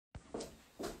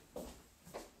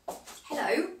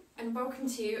and welcome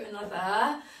to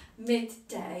another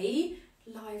midday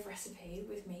live recipe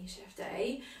with me, Chef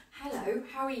Day. Hello,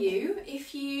 how are you?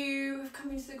 If you have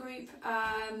come into the group,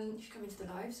 if you come into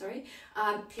the live, sorry,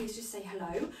 please just say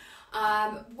hello.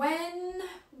 When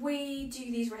we do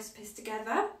these recipes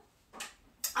together,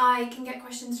 I can get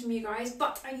questions from you guys,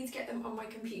 but I need to get them on my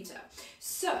computer.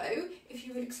 So, if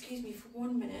you would excuse me for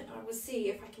 1 minute, I will see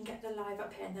if I can get the live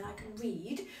up here and then I can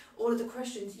read all of the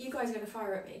questions you guys are going to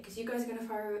fire at me, because you guys are going to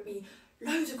fire at me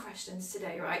loads of questions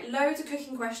today, right? Loads of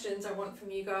cooking questions I want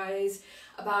from you guys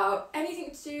about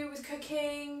anything to do with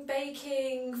cooking,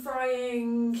 baking,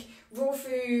 frying, raw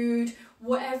food,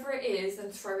 whatever it is,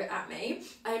 then throw it at me.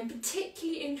 I'm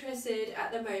particularly interested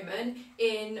at the moment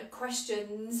in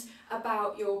questions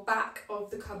about your back of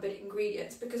the cupboard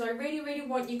ingredients, because I really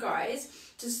want you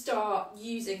guys to start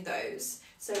using those.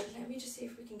 So let me just see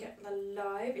if we can get the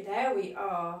live. There we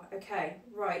are. Okay,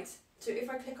 right. So if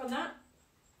I click on that,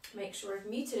 make sure I've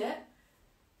muted it.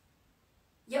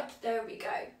 Yep, there we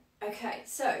go. Okay,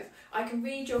 so I can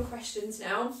read your questions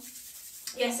now.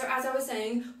 Yeah, so as I was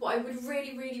saying, what I would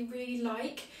really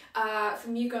like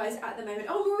from you guys at the moment,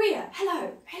 oh Maria,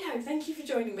 hello, thank you for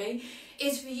joining me,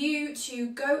 is for you to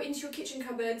go into your kitchen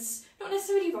cupboards, not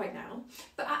necessarily right now,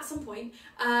 but at some point,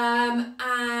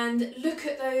 and look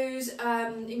at those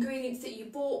ingredients that you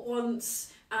bought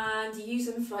once, and you use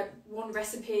them for like one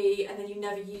recipe and then you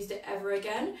never used it ever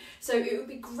again. So it would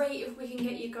be great if we can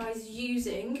get you guys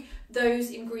using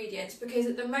those ingredients, because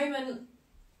at the moment,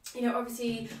 you know,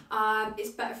 obviously it's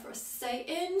better for us to stay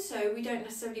in, so we don't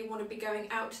necessarily want to be going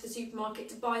out to the supermarket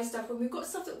to buy stuff when we've got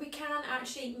stuff that we can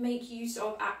actually make use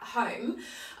of at home,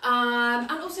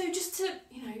 and also just to,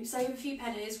 you know, save a few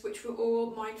pennies, which we're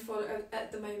all mindful of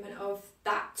at the moment of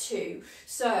that too.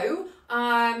 So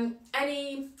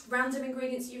any random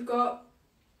ingredients you've got,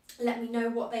 let me know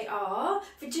what they are.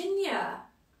 Virginia,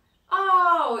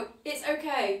 oh, it's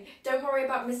okay. Don't worry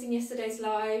about missing yesterday's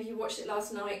live. You watched it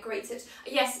last night. Great tips.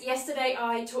 Yes, yesterday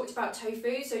I talked about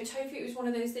tofu. So tofu is one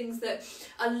of those things that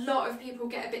a lot of people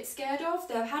get a bit scared of.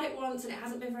 They've had it once and it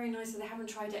hasn't been very nice, so they haven't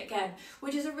tried it again,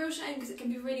 which is a real shame because it can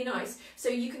be really nice. So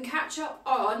you can catch up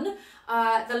on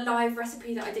the live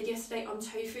recipe that I did yesterday on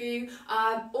tofu.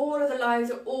 All of the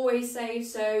lives are always saved,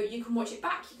 so you can watch it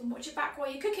back. You can watch it back while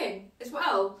you're cooking as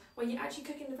well, when you're actually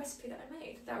cooking the recipe that I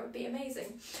made. That would be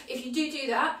amazing. If you do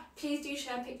that, please do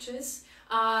share pictures,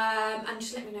 and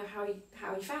just let me know how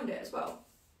you found it as well.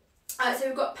 So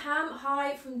we've got Pam,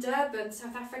 hi from Durban,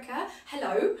 South Africa.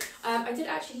 Hello. I did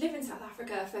actually live in South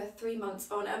Africa for 3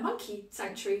 months on a monkey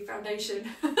sanctuary foundation.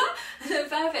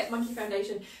 Perfect monkey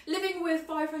foundation. Living with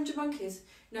 500 monkeys,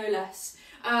 no less.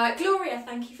 Gloria,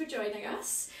 thank you for joining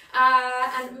us.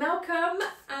 And Malcolm,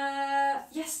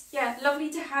 yes, yeah, lovely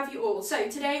to have you all. So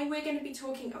today we're going to be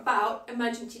talking about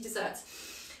emergency desserts.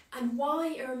 And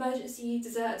why are emergency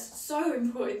desserts so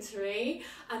important to me,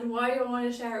 and why do I want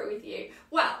to share it with you?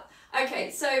 Well, okay,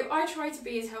 so I try to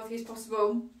be as healthy as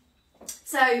possible.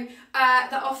 So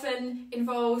that often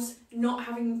involves not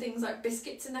having things like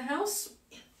biscuits in the house.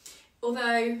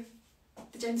 Although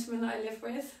the gentleman that I live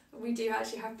with, we do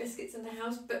actually have biscuits in the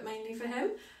house, but mainly for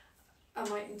him. I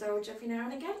might indulge every now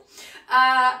and again.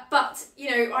 But, you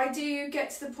know, I do get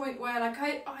to the point where, like,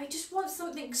 I just want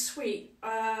something sweet.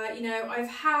 You know, I've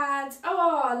had...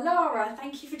 Oh, Laura,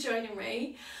 thank you for joining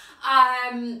me.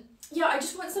 Yeah, I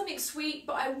just want something sweet,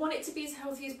 but I want it to be as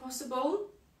healthy as possible.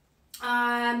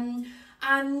 And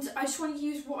I just want to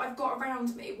use what I've got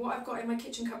around me, what I've got in my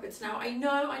kitchen cupboards. Now, I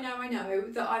know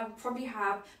that I probably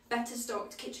have better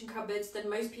stocked kitchen cupboards than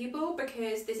most people,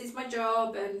 because this is my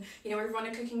job, and, you know, I run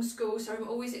a cooking school, so I'm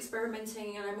always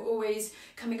experimenting and I'm always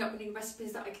coming up with new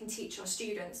recipes that I can teach our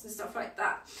students and stuff like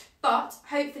that. But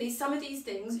hopefully some of these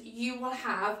things you will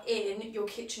have in your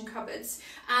kitchen cupboards.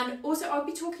 And also I'll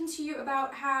be talking to you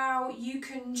about how you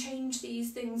can change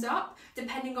these things up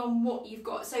depending on what you've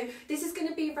got. So this is going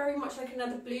to be very much like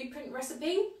another blueprint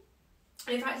recipe.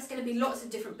 And in fact, it's going to be lots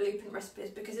of different blueprint recipes,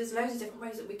 because there's loads of different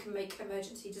ways that we can make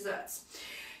emergency desserts.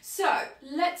 So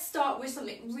let's start with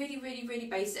something really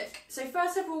basic. So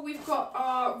first of all, we've got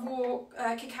our raw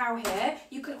cacao here.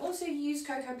 You can also use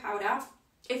cocoa powder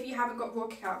if you haven't got raw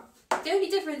cacao. The only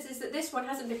difference is that this one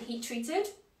hasn't been heat treated,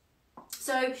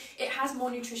 so it has more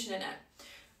nutrition in it.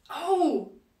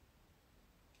 Oh,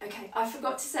 okay, I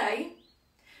forgot to say,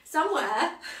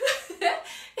 somewhere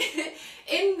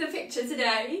in the picture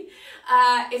today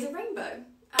is a rainbow.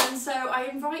 And so I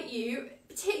invite you,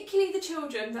 particularly the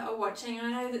children that are watching.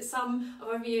 I know that some of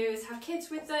our viewers have kids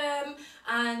with them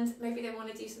and maybe they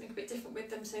want to do something a bit different with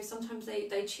them, so sometimes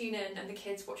they tune in and the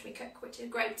kids watch me cook, which is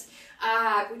great,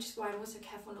 which is why I'm also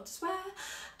careful not to swear.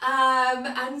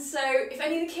 And so if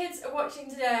any of the kids are watching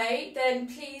today, then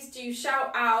please do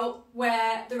shout out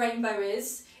where the rainbow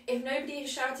is. If nobody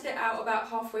has shouted it out about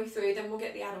halfway through, then we'll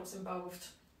get the adults involved.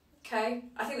 Okay?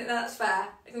 I think that's fair.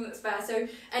 So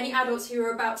any adults who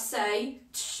are about to say,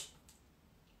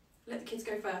 let the kids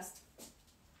go first.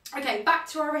 Okay, back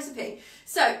to our recipe.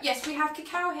 So yes, we have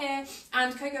cacao here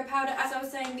and cocoa powder. As I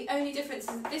was saying, the only difference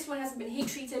is that this one hasn't been heat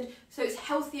treated, so it's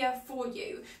healthier for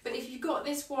you. But if you've got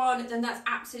this one, then that's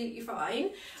absolutely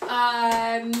fine.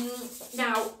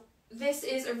 Now, this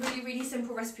is a really, really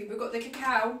simple recipe. We've got the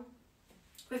cacao,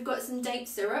 we've got some date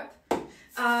syrup,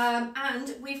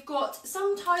 and we've got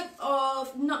some type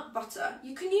of nut butter.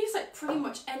 You can use like pretty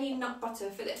much any nut butter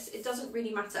for this, it doesn't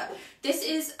really matter. This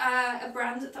is a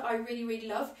brand that I really, really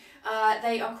love.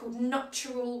 They are called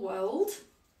Natural World.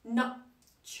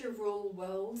 Natural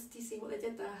World, do you see what they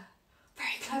did there?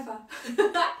 Very clever.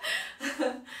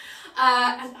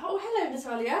 And oh, hello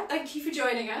Natalia, thank you for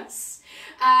joining us.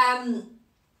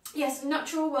 Yes,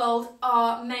 Natural World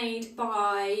are made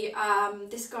by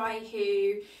this guy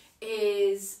who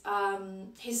is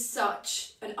he's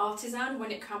such an artisan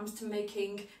when it comes to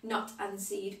making nut and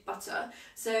seed butter.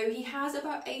 So he has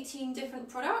about 18 different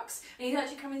products, and he's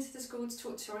actually coming to the school to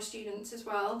talk to our students as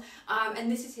well.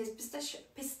 And this is his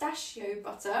pistachio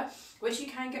butter, which you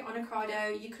can get on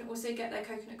Ocado. You can also get their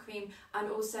coconut cream and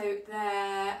also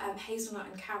their hazelnut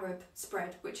and carob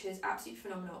spread, which is absolutely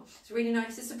phenomenal. It's really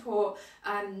nice to support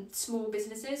small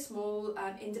businesses, small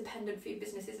independent food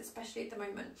businesses, especially at the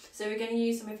moment. So we're going to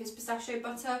use some of his pistachio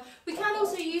butter. We can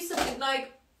also use something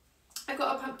like, I've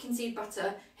got a pumpkin seed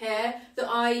butter here that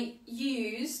I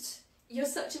used. You're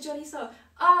such a jolly soul.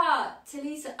 Ah,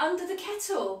 Talisa, under the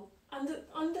kettle.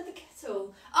 Under the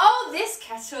kettle. Oh, this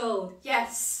kettle.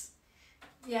 Yes.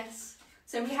 Yes.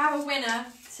 So we have a winner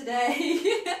today.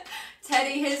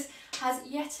 Teddy has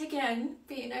yet again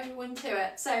beaten everyone to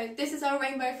it. So this is our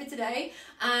rainbow for today,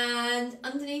 and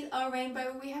underneath our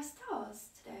rainbow we have stars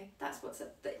today. That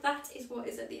is what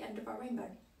is at the end of our rainbow.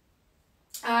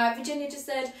 Virginia just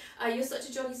said, you're such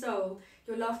a jolly soul.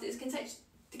 Your laughter is contagious.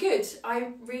 Good.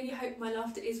 I really hope my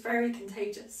laughter is very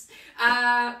contagious.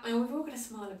 And we've all got to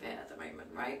smile a bit at the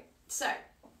moment, right? So,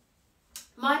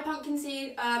 my pumpkin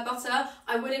seed butter,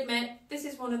 I would admit, this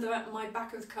is one of my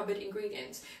back of the cupboard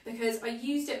ingredients because I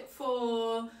used it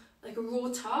for like a raw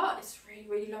tart. It's really,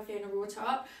 really lovely in a raw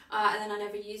tart, and then I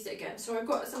never used it again. So I've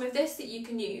got some of this that you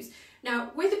can use.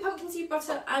 Now, with the pumpkin seed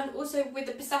butter and also with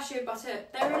the pistachio butter,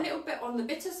 they're a little bit on the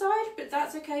bitter side, but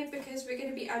that's okay because we're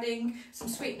going to be adding some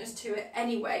sweetness to it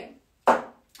anyway.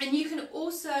 And you can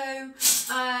also,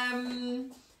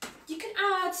 you can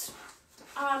add,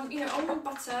 you know, almond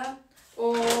butter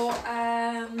or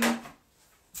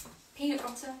peanut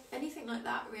butter, anything like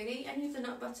that really, any of the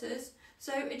nut butters.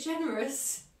 So a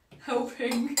generous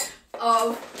helping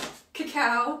of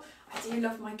cacao. I do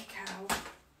love my cacao.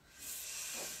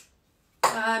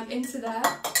 Into there,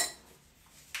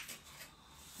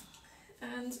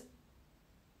 and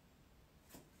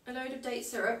a load of date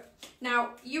syrup.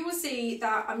 Now you will see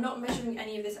that I'm not measuring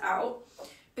any of this out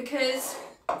because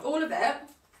all of it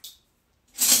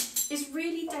is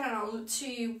really down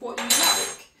to what you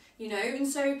like, you know, and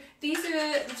so these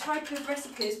are the type of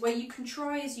recipes where you can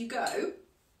try as you go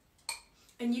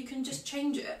and you can just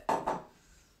change it.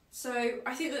 So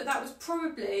I think that was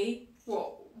probably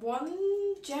what, 1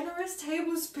 generous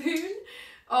tablespoon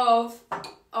of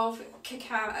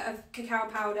cacao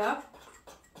powder,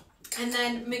 and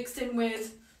then mixed in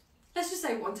with, let's just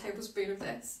say 1 tablespoon of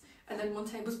this, and then 1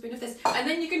 tablespoon of this, and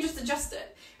then you can just adjust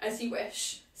it as you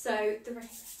wish. So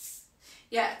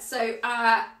yeah, so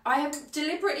I have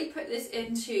deliberately put this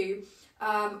into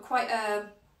quite a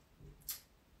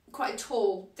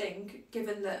tall thing,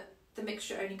 given that the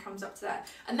mixture only comes up to that,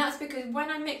 and that's because when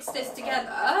I mix this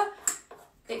together,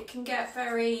 it can get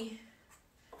very,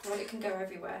 well, it can go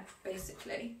everywhere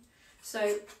basically.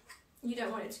 So you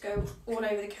don't want it to go all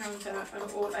over the counter and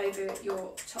all over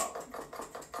your top.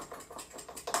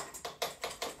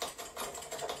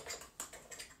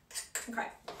 Okay,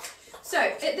 so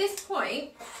at this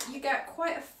point you get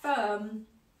quite a firm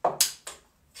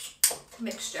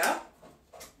mixture.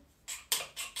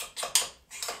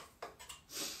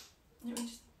 Let me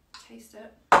just taste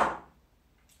it.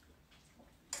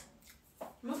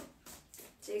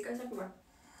 See, it goes everywhere.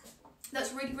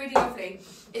 That's really, really lovely.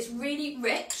 It's really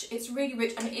rich,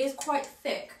 and it is quite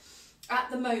thick at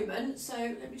the moment. So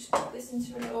let me just put this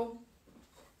into a little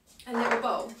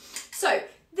bowl. So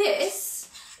this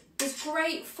is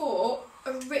great for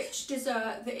a rich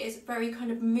dessert that is very kind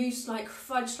of mousse-like,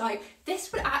 fudge-like.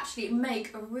 This would actually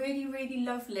make a really, really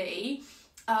lovely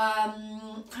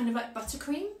kind of like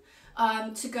buttercream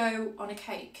to go on a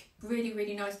cake. Really,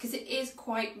 really nice, because it is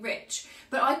quite rich.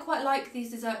 But I quite like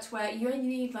these desserts where you only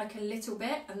need like a little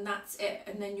bit and that's it,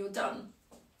 and then you're done.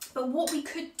 But what we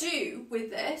could do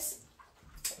with this,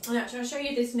 and actually I'll show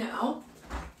you this now,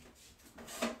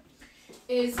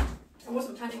 is, I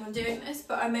wasn't planning on doing this,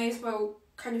 but I may as well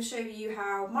kind of show you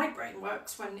how my brain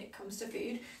works when it comes to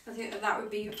food. I think that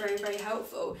would be very, very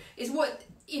helpful. Is what,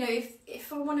 you know,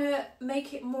 if I want to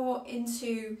make it more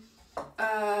into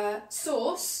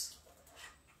sauce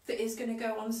that is going to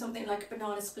go on something like a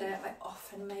banana split, I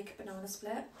often make a banana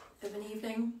split of an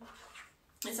evening.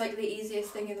 It's like the easiest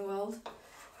thing in the world.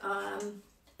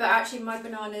 But actually my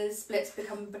banana splits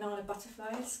become banana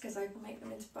butterflies because I make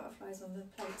them into butterflies on the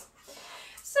plate.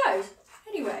 So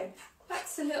anyway,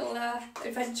 that's a little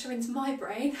adventure into my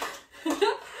brain.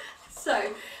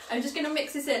 So I'm just going to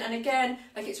mix this in, and again,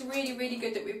 like, it's really, really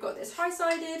good that we've got this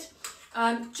high-sided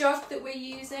jug that we're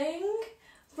using.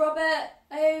 Robert,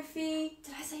 Aofi,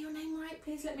 did I say your name right?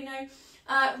 Please let me know.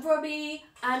 Robbie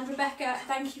and Rebecca,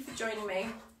 thank you for joining me.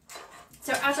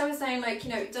 So as I was saying, like, you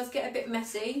know, it does get a bit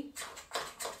messy.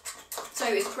 So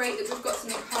it's great that we've got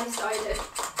something high-sided.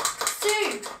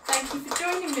 Sue, thank you for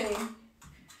joining me.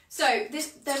 So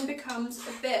this then becomes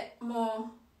a bit more,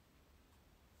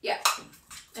 yeah,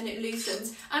 and it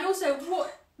loosens. And also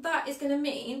what that is going to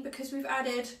mean, because we've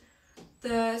added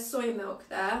the soy milk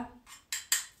there,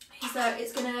 is that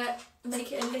it's going to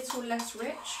make it a little less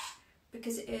rich,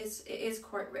 because it is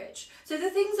quite rich. So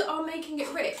the things that are making it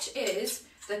rich is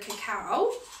the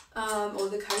cacao, or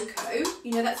the cocoa.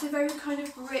 You know, that's a very kind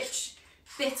of rich,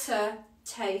 bitter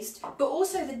taste, but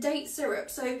also the date syrup.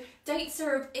 So date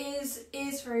syrup is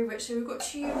very rich. So we've got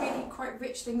two really quite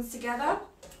rich things together.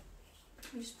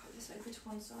 Let me just put this over to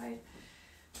one side.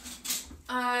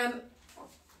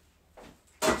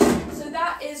 So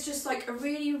that is just like a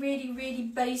really, really, really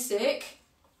basic.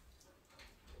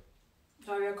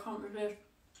 Sorry, I can't remember.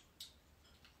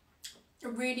 A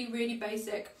really, really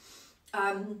basic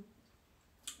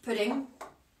pudding.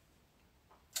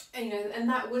 And, you know, and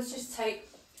that would just take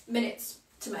minutes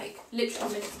to make,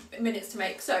 literally minutes to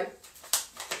make. So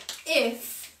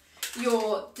if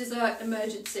your dessert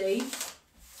emergency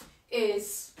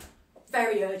is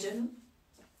very urgent,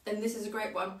 then this is a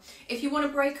great one. If you want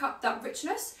to break up that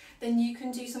richness, then you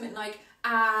can do something like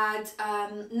add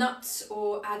nuts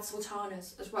or add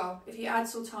sultanas as well. If you add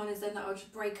sultanas, then that will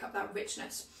just break up that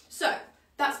richness. So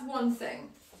that's one thing.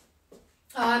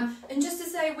 And just to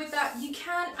say with that, you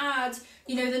can add,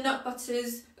 you know, the nut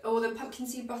butters or the pumpkin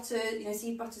seed butter, you know,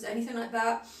 seed butters, anything like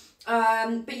that.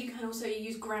 But you can also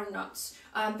use ground nuts,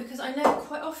 because I know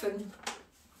quite often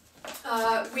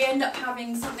we end up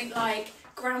having something like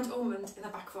ground almond in the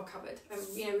back of our cupboard.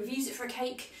 You know, we've used it for a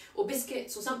cake or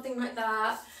biscuits or something like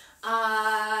that.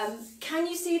 Can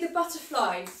you see the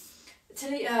butterfly?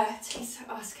 Tilly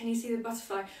asked, can you see the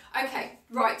butterfly? Okay,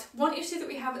 right. One issue that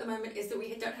we have at the moment is that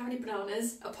we don't have any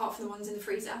bananas apart from the ones in the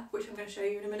freezer, which I'm going to show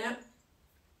you in a minute.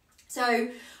 So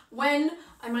when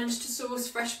I manage to source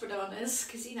fresh bananas,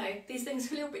 because, you know, these things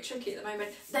are a little bit tricky at the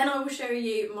moment, then I will show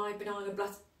you my banana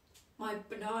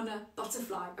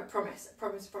butterfly. I promise, I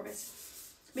promise, I promise.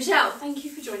 Michelle, thank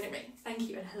you for joining me. Thank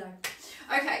you and hello.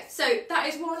 Okay, so that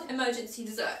is one emergency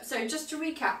dessert. So just to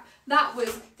recap, that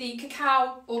was the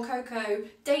cacao or cocoa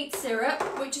date syrup,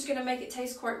 which is going to make it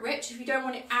taste quite rich. If you don't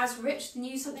want it as rich, then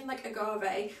use something like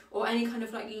agave or any kind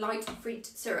of like light fruit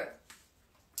syrup.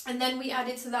 And then we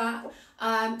added to that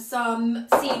some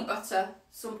seed butter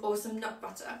or some nut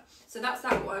butter. So that's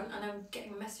that one, and I'm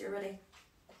getting messy already.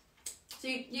 So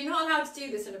you're not allowed to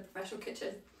do this in a professional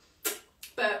kitchen,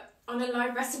 but on a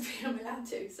live recipe I'm allowed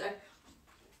to, so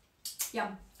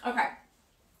yum.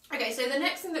 Okay, so the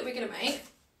next thing that we're going to make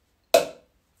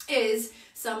is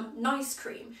some nice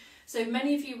cream. So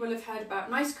many of you will have heard about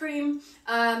nice cream.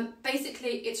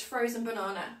 Basically it's frozen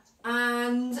banana,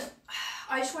 and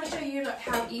I just want to show you like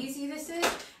how easy this is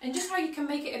and just how you can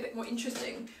make it a bit more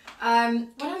interesting. When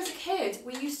I was a kid,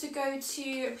 we used to go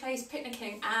to a place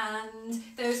picnicking, and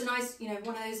there was a nice, you know,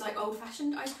 one of those like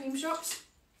old-fashioned ice cream shops.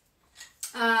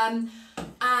 And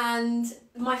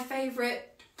my favourite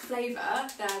flavour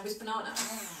there was banana,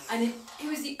 and it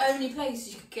was the only place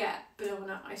you could get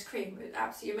banana ice cream. It was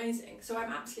absolutely amazing. So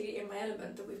I'm absolutely in my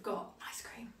element that we've got ice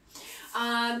cream.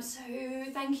 So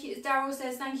thank you. Daryl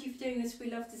says thank you for doing this. We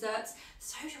love desserts.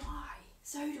 So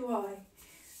do I.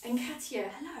 And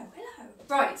Katia, hello.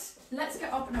 Right, let's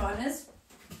get our bananas.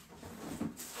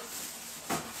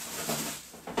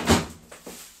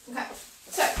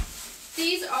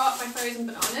 my frozen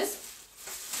bananas.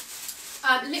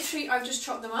 Literally, I've just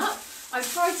chopped them up.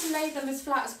 I've tried to lay them as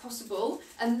flat as possible,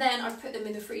 and then I've put them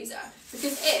in the freezer.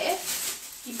 Because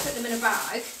if you put them in a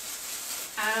bag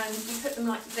and you put them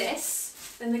like this,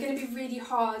 then they're going to be really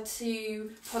hard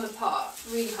to pull apart,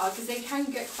 really hard, because they can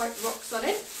get quite rock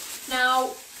solid.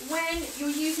 Now, when you're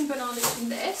using bananas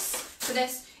for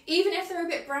this, even if they're a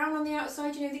bit brown on the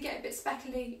outside, you know, they get a bit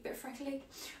speckly, a bit freckly,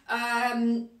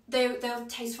 they'll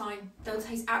taste fine. They'll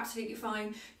taste absolutely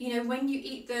fine. You know, when you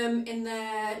eat them in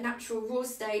their natural raw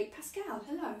state, Pascal,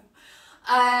 hello.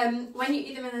 When you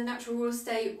eat them in their natural raw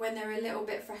state, when they're a little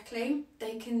bit freckly,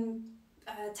 they can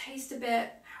taste a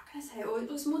bit, how can I say it, or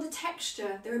it's more the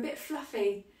texture, they're a bit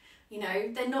fluffy. You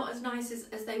know, they're not as nice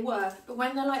as they were, but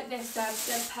when they're like this, they're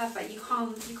perfect. You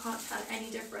can't tell any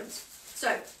difference.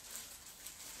 So,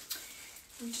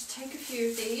 we'll just take a few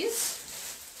of these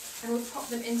and we'll pop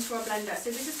them into our blender.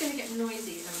 So this is going to get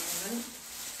noisy in a moment,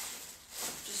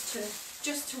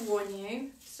 just to warn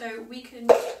you. So we can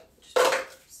just put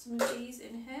some of these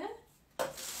in here.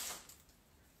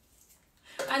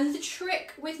 And the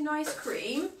trick with nice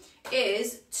cream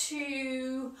is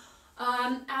to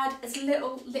add as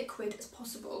little liquid as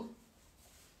possible,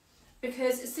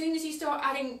 because as soon as you start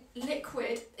adding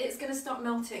liquid, it's going to start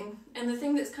melting, and the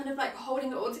thing that's kind of like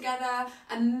holding it all together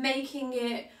and making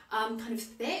it kind of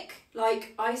thick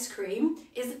like ice cream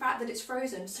is the fact that it's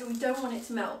frozen, so we don't want it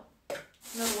to melt.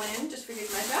 Another one in, just for good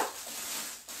measure.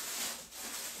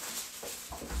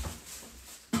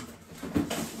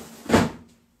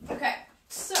 Okay,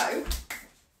 so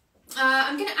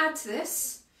I'm going to add to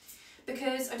this,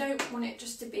 because I don't want it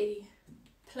just to be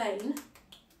plain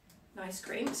nice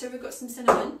cream. So we've got some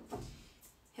cinnamon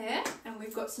here, and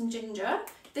we've got some ginger.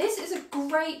 This is a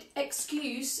great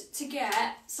excuse to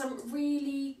get some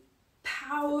really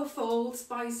powerful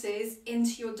spices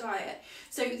into your diet.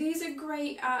 So these are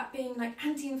great at being like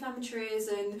anti-inflammatories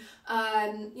and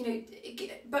you know,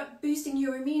 but boosting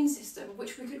your immune system,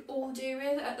 which we could all do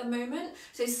with at the moment.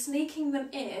 So sneaking them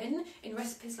in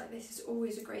recipes like this is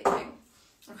always a great thing.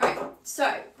 Okay,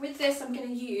 so with this I'm going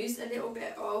to use a little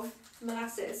bit of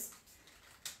molasses.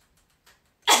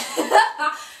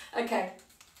 Okay.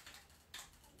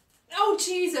 Oh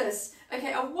Jesus!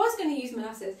 Okay, I was going to use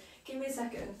molasses. Give me a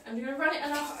second. I'm going to run it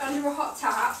under a hot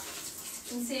tap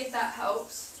and see if that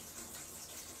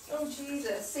helps. Oh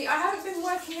Jesus! See, I haven't been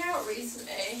working out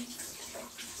recently.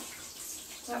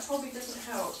 That probably doesn't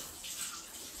help.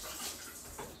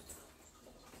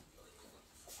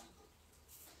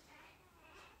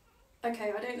 Okay,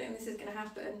 I don't think this is going to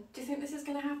happen. Do you think this is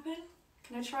going to happen?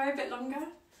 Can I try a bit longer?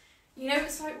 You know,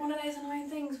 it's like one of those annoying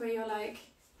things where you're like,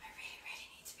 I really, really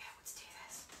need to be able to do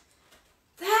this.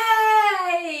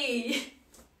 Hey!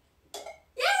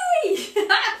 Yay!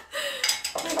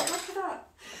 Wait, look at that.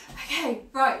 Okay,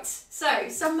 right. So,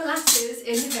 some molasses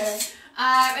in here.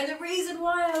 And the reason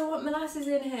why I want molasses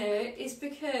in here is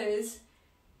because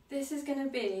this is going to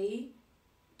be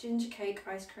ginger cake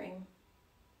ice cream.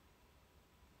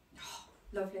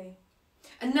 Lovely.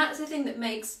 And that's the thing that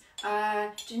makes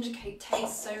ginger cake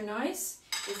taste so nice,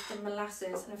 is the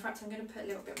molasses. And in fact, I'm going to put a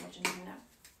little bit more ginger in there.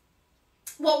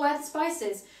 What were the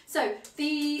spices? So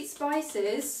the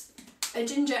spices are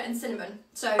ginger and cinnamon.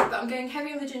 So, but I'm going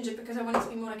heavy on the ginger because I want it to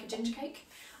be more like a ginger cake.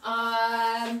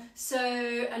 And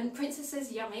Princess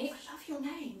says yummy. I love your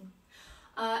name.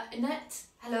 Annette,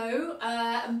 hello.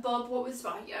 And Bob, what was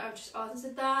that? Yeah, I've just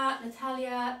answered that.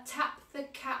 Natalia, tap the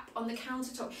cap on the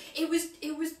countertop. It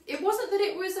wasn't that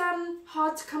it was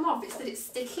hard to come off, it's that it's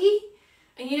sticky.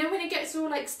 And you know when it gets all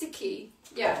like sticky?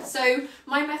 Yeah, so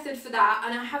my method for that,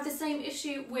 and I have the same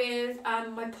issue with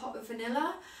my pot of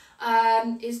vanilla,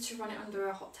 is to run it under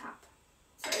a hot tap.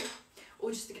 So,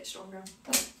 or just to get stronger.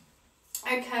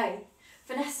 Okay,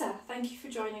 Vanessa, thank you for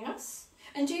joining us.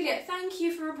 And Juliet, thank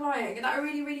you for replying. That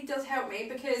really, really does help me,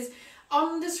 because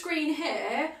on the screen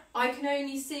here, I can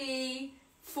only see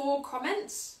 4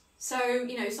 comments. So,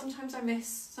 you know, sometimes I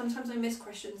miss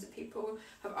questions that people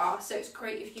have asked. So it's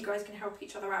great if you guys can help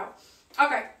each other out.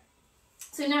 Okay,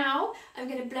 so now I'm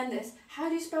going to blend this. How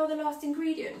do you spell the last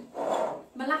ingredient?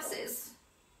 Molasses.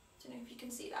 Don't know if you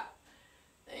can see that.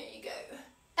 There you go.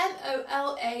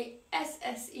 M-O-L-A-S-S-E-S.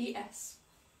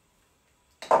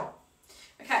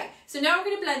 Okay, so now I'm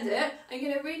going to blend it. I'm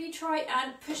going to really try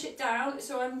and push it down,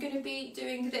 so I'm going to be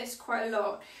doing this quite a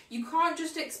lot. You can't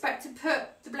just expect to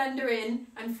put the blender in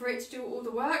and for it to do all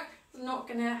the work. It's not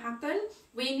going to happen.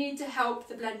 We need to help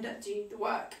the blender do the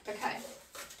work. Okay.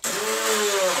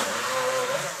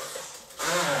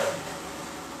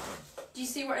 Do you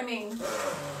see what I mean?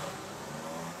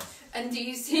 And do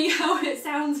you see how it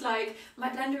sounds like my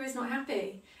blender is not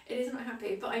happy? It is not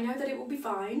happy, but I know that it will be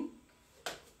fine.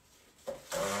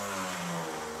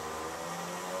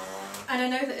 And I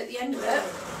know that at the end of it,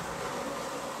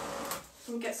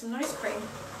 we'll get some nice cream.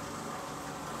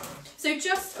 So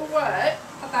just a word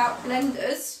about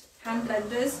blenders, hand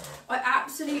blenders. I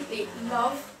absolutely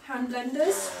love hand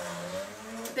blenders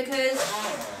because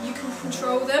you can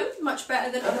control them much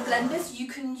better than other blenders. You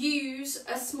can use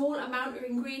a small amount of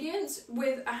ingredients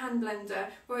with a hand blender,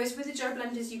 whereas with the jar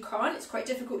blenders you can't. It's quite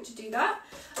difficult to do that.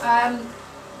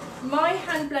 My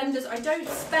hand blenders, I don't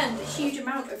spend a huge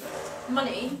amount of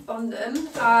money on them,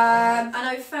 and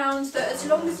I've found that as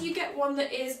long as you get one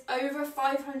that is over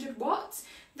 500 watts,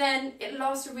 then it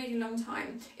lasts a really long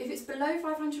time. If it's below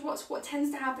 500 watts, what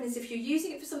tends to happen is if you're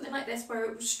using it for something like this where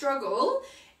it will struggle,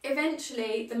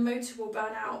 eventually the motor will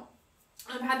burn out.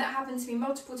 I've had that happen to me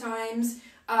multiple times,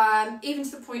 even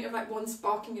to the point of like one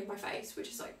sparking in my face, which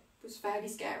is like, was fairly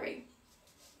scary.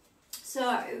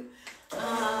 So,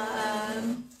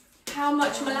 how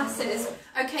much molasses?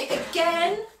 Okay,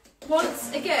 again,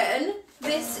 once again,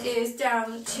 this is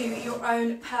down to your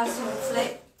own personal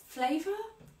flavour?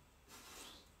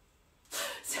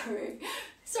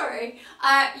 Sorry,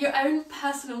 your own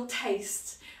personal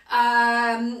taste.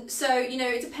 So, you know,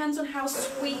 it depends on how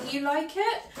sweet you like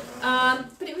it,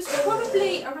 but it was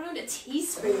probably around a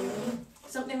teaspoon,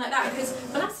 something like that, because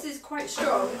molasses is quite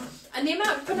strong, and the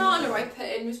amount of banana I put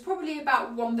in was probably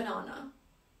about one banana.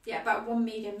 Yeah, about one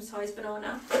medium-sized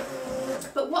banana.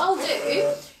 But what I'll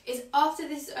do is after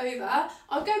this is over,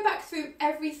 I'll go back through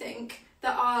everything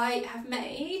that I have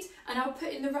made and I'll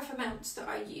put in the rough amounts that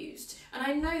I used. And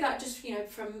I know that just, you know,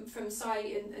 from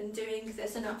sight and doing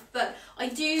this enough, but I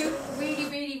do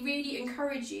really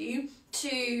encourage you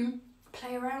to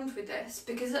play around with this,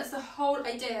 because that's the whole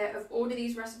idea of all of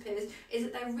these recipes, is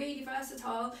that they're really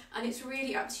versatile and it's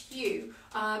really up to you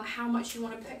how much you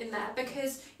want to put in there.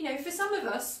 Because, you know, for some of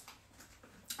us,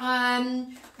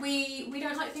 we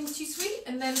don't like things too sweet,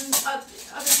 and then other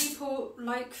people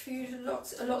like food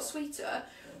a lot sweeter.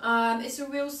 It's a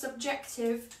real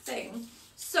subjective thing.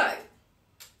 So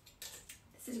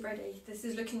this is ready. This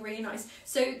is looking really nice.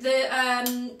 So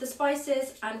the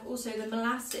spices and also the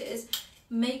molasses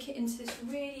make it into this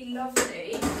really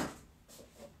lovely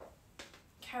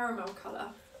caramel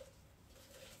colour.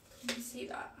 You can see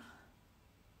that.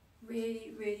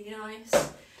 Really nice.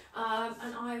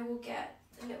 And I will get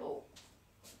a little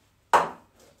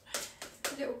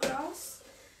glass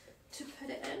to put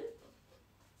it in.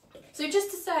 So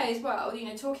just to say as well, you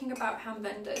know, talking about hand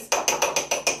blenders,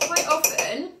 quite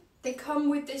often they come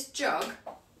with this jug,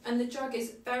 and the jug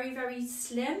is very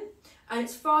slim, and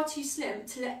it's far too slim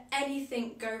to let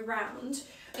anything go round.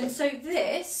 And so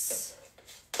this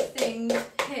thing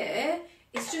here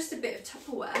is just a bit of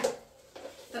Tupperware.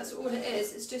 That's all it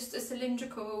is. It's just a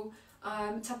cylindrical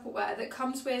Tupperware that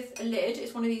comes with a lid.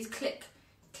 It's one of these click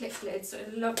lids. So I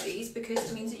love these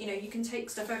because it means that, you know, you can take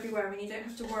stuff everywhere and you don't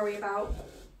have to worry about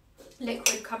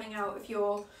liquid coming out of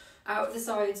the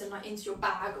sides and like into your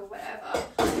bag or whatever.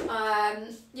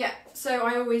 Yeah, so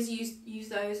I always use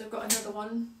those. I've got another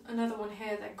one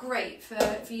here. They're great for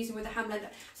using with a hand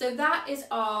blender. So that is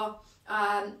our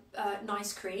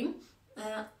nice cream.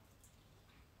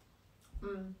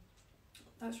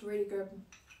 That's really good.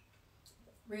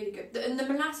 Really good. And the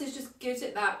molasses just gives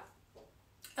it that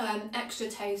extra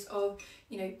taste of,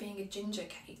 you know, being a ginger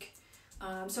cake.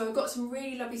 So I've got some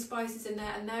really lovely spices in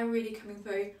there, and they're really coming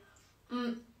through.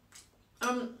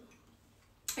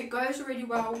 It goes really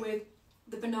well with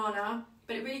the banana,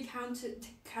 but it really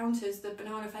counters the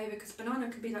banana flavour, because banana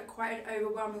can be like quite an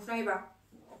overwhelming flavour.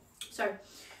 So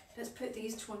let's put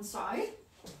these to one side.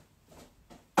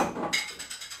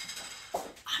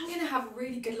 I'm going to have a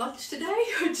really good lunch today,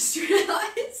 I just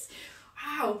realised.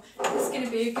 Wow, this is going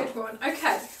to be a good one.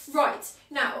 Okay, right,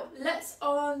 now let's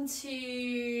on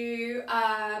to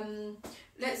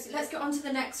let's get on to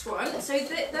the next one. So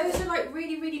those are like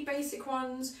really basic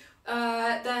ones.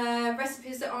 They're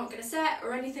recipes that aren't going to set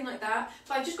or anything like that.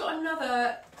 But I've just got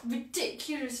another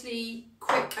ridiculously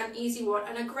quick and easy one,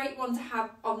 and a great one to have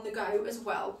on the go as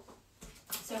well.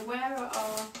 So where are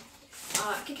our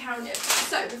cacao nibs?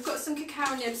 So we've got some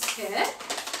cacao nibs here.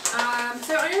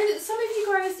 So I know that some of you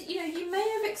guys, you know, you may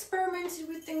have experimented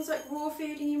with things like raw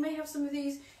food, and you may have some of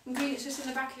these ingredients just in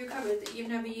the back of your cupboard that you've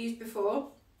never used before.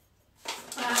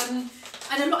 And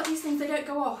a lot of these things, they don't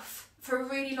go off for a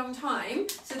really long time,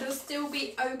 so they'll still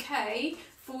be okay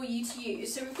for you to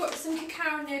use. So we've got some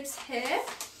cacao nibs here,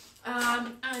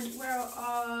 and where are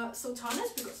our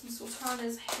sultanas? We've got some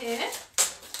sultanas here.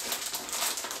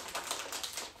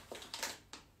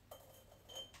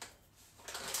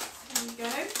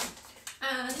 go.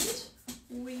 And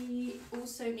we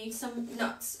also need some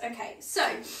nuts. Okay, so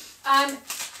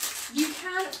you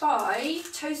can buy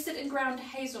toasted and ground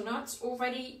hazelnuts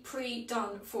already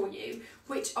pre-done for you,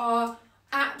 which are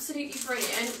absolutely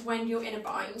brilliant when you're in a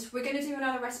bind. We're going to do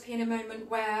another recipe in a moment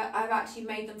where I've actually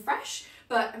made them fresh,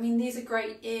 but I mean these are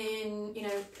great in, you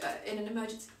know, in an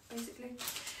emergency basically.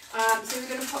 So we're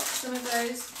going to pop some of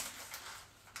those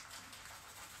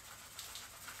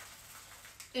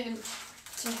into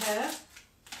here,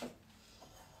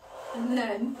 and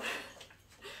then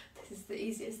this is the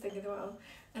easiest thing in the world.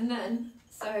 And then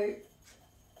so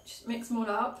just mix them all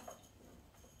up.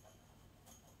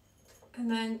 And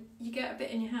then you get a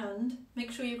bit in your hand.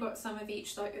 Make sure you've got some of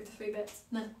each, like of the 3 bits.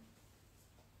 And then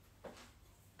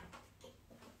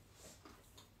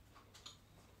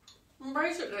and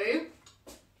basically,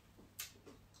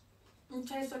 it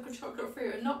tastes like a chocolate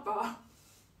fruit and nut bar.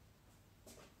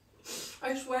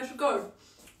 I swear to God,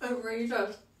 it really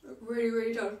does. It really,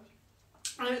 really does.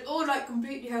 And it's all like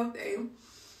completely healthy.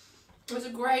 It's a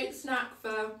great snack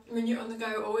for when you're on the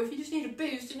go, or if you just need a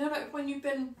boost, you know, like when you've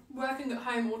been working at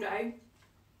home all day.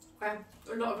 Well,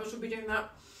 a lot of us will be doing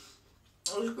that.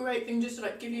 It's a great thing just to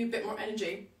like give you a bit more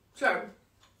energy. So,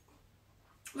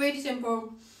 really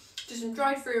simple. Just some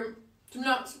dried fruit, some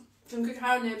nuts, some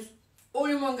cacao nibs, all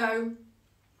in one go.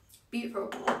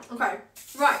 Beautiful. Okay,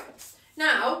 right.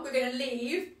 Now we're going to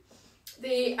leave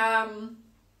the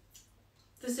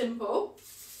simple.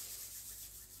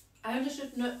 I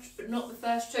understood nuts, but not the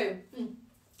first two.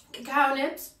 Cacao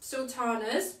nibs,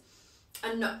 sultanas,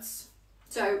 and nuts.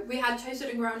 So we had toasted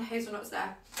and ground hazelnuts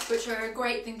there, which are a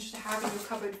great thing just to have in your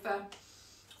cupboard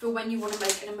for when you want to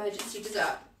make an emergency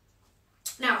dessert.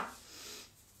 Now,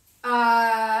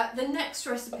 the next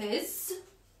recipes,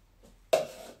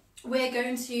 we're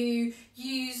going to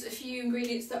use a few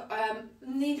ingredients that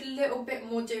need a little bit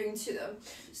more doing to them.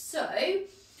 So,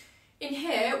 in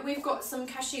here we've got some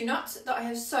cashew nuts that I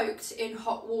have soaked in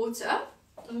hot water.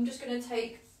 I'm just going to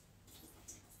take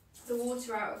the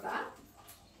water out of that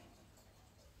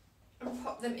and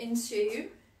pop them into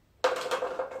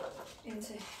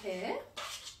here.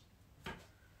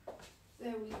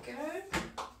 There we go.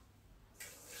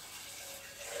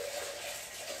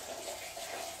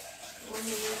 We'll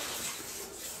need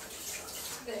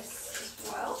this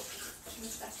as well in a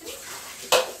second.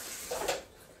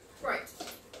 Right.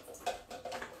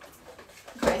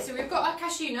 Okay, so we've got our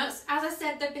cashew nuts. As I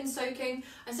said, they've been soaking.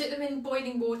 I soak them in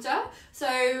boiling water,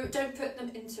 so don't put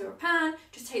them into a pan.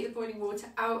 Just take the boiling water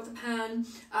out of the pan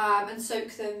and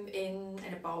soak them in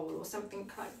a bowl or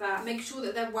something like that. Make sure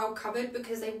that they're well covered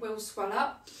because they will swell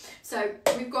up. So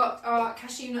we've got our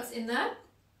cashew nuts in there,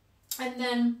 and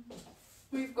then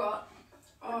we've got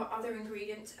our other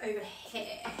ingredients over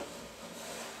here.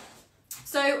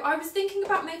 So I was thinking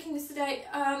about making this today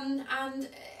and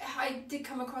I did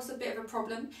come across a bit of a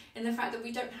problem in the fact that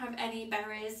we don't have any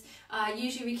berries.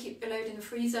 Usually we keep a load in the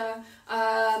freezer,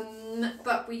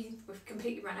 but we've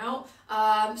completely run out.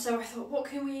 So I thought, what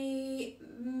can we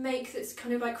make that's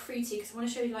kind of like fruity? Because I want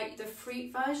to show you like the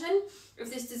fruit version of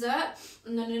this dessert,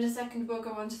 and then in a second we'll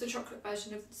go on to the chocolate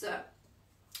version of the dessert.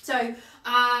 So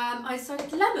I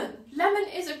decided lemon. Lemon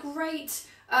is a great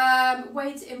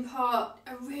way to impart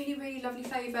a really, really lovely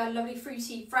flavour, lovely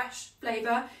fruity, fresh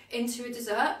flavour into a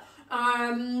dessert.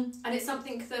 And it's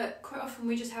something that quite often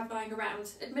we just have lying around.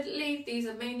 Admittedly, these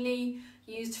are mainly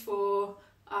used for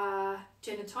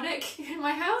gin and tonic in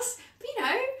my house, but you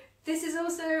know, this is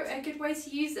also a good way to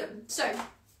use them. So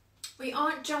we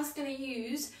aren't just going to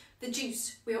use the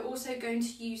juice, we are also going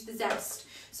to use the zest.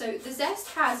 So the zest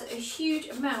has a huge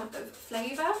amount of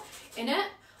flavour in it,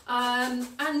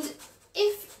 and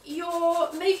if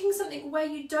you're making something where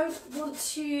you don't want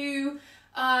to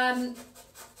add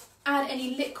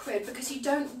any liquid because you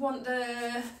don't want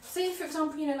the, say for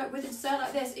example, you know, like with a dessert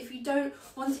like this, if you don't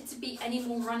want it to be any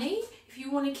more runny, if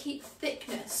you want to keep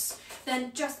thickness,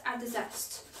 then just add the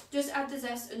zest. Just add the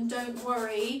zest and don't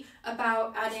worry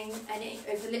about adding any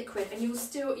of the liquid, and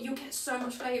you'll get so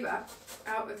much flavour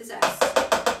out of the zest.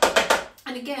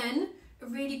 And again, a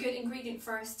really good ingredient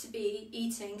for us to be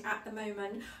eating at the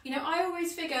moment. You know, I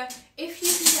always figure if you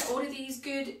can get all of these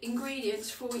good ingredients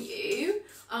for you,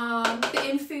 but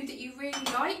in food that you really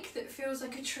like, that feels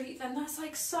like a treat, then that's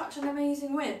like such an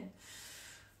amazing win.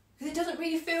 Because it doesn't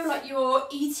really feel like you're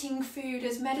eating food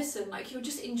as medicine, like you're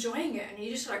just enjoying it and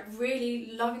you're just like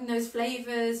really loving those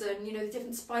flavours and, you know, the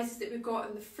different spices that we've got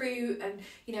and the fruit and,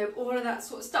 you know, all of that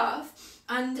sort of stuff.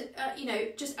 And, you know,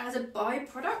 just as a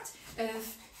byproduct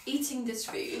of eating this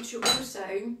food, you're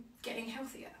also getting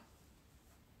healthier.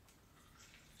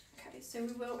 Okay, so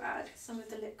we will add some of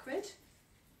the liquid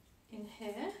in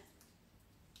here.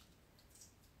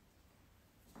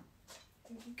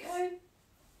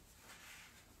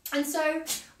 And so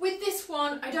with this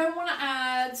one, I don't want to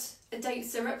add a date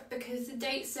syrup because the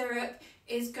date syrup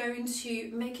is going to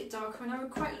make it darker, and I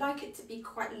would quite like it to be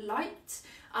quite light,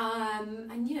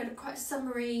 and you know, quite a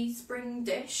summery spring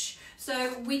dish.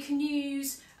 So we can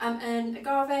use an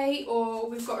agave, or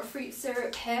we've got a fruit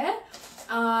syrup here.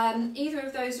 Either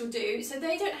of those will do. So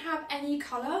they don't have any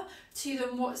colour to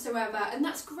them whatsoever, and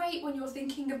that's great when you're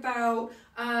thinking about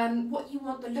what you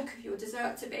want the look of your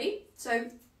dessert to be. So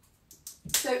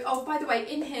oh, by the way,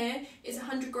 in here is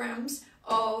 100 grams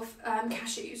of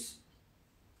cashews.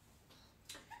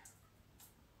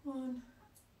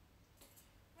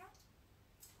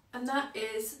 And that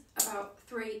is about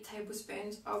 3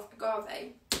 tablespoons of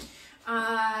agave.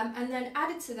 And then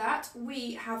added to that,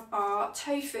 we have our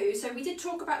tofu. So we did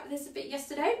talk about this a bit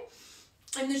yesterday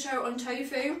in the show on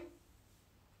tofu.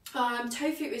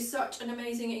 Tofu is such an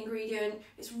amazing ingredient.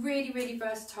 It's really, really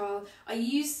versatile. I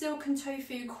use silken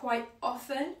tofu quite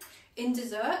often in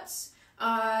desserts.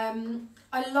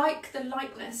 I like the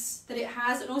lightness that it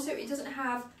has, and also it doesn't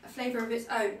have a flavour of its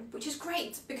own, which is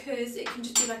great because it can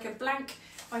just be like a blank,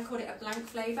 I call it a blank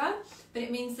flavour, but it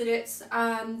means that it's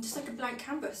just like a blank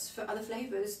canvas for other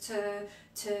flavours to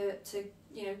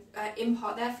you know,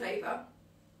 impart their flavour.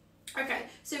 Okay,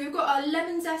 so we've got our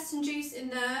lemon zest and juice in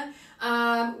there.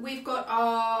 We've got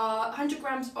our 100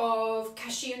 grams of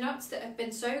cashew nuts that have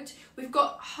been soaked. We've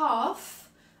got half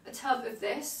a tub of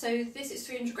this, so this is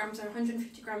 300 grams, so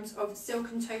 150 grams of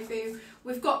silken tofu.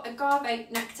 We've got agave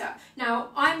nectar. Now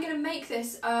I'm going to make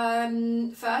this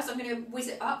first. I'm going to whiz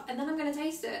it up and then I'm going to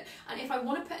taste it, and if I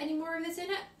want to put any more of this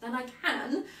in it, then I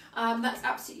can. That's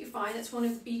absolutely fine. That's one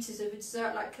of the beauties of a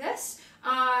dessert like this.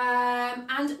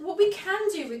 And what we can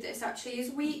do with this actually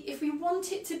is if we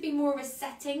want it to be more of a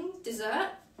setting dessert,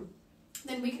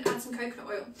 then we can add some coconut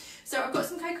oil. So I've got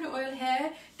some coconut oil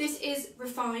here. This is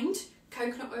refined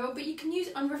coconut oil, but you can use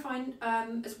unrefined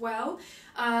as well,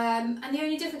 and the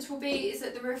only difference will be is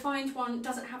that the refined one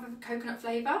doesn't have a coconut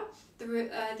flavour,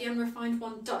 the unrefined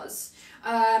one does,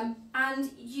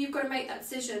 and you've got to make that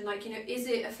decision, like, you know, is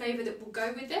it a flavour that will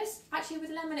go with this? Actually with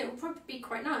lemon it will probably be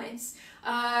quite nice,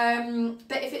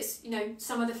 but if it's, you know,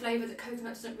 some other flavour that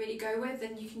coconut doesn't really go with,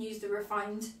 then you can use the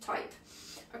refined type.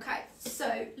 Okay,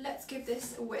 so let's give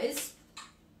this a whiz.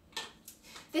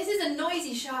 This is a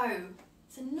noisy show.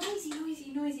 It's a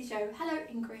noisy show. Hello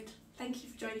Ingrid, thank you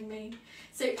for joining me.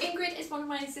 So Ingrid is one of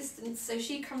my assistants, so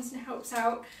she comes and helps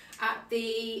out at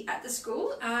the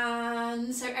school,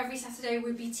 and so every Saturday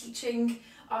we'll be teaching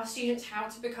our students how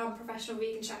to become professional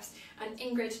vegan chefs, and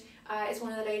Ingrid is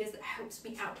one of the ladies that helps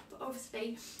me out, but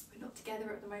obviously we're not together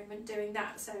at the moment doing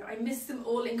that, so I miss them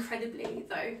all incredibly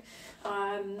though.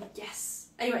 Yes,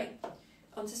 anyway,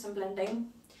 on to some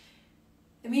blending.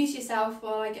 Amuse yourself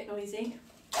while I get noisy.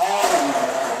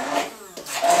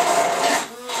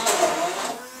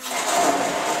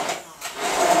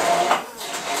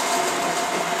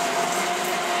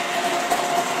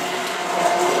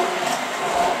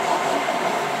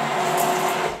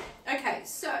 Okay,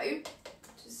 so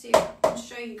to see if I can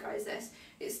show you guys this,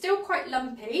 it's still quite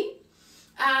lumpy,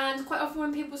 and quite often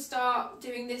when people start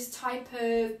doing this type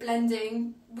of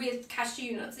blending with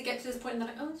cashew nuts, they get to this point and they're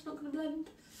like, oh, it's not going to blend.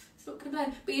 It's not going to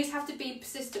blend, but you just have to be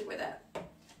persistent with it.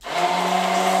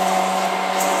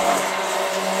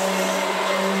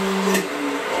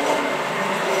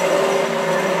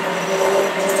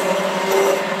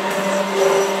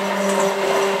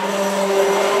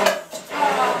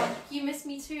 Oh, you miss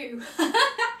me too.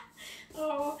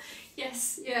 Oh,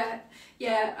 yes, yeah.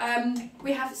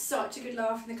 We have such a good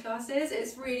laugh in the classes.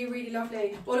 It's really, really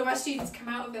lovely. All of our students come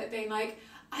out of it being like,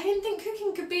 I didn't think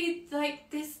cooking could be like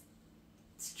this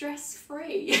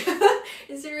stress-free.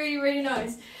 It's really, really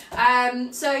nice.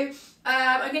 So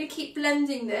I'm going to keep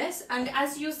blending this, and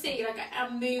as you'll see, like, I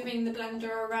am moving the blender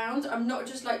around. I'm not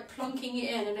just like plonking it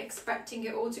in and expecting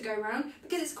it all to go around,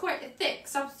 because it's quite a thick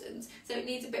substance, so it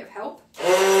needs a bit of help.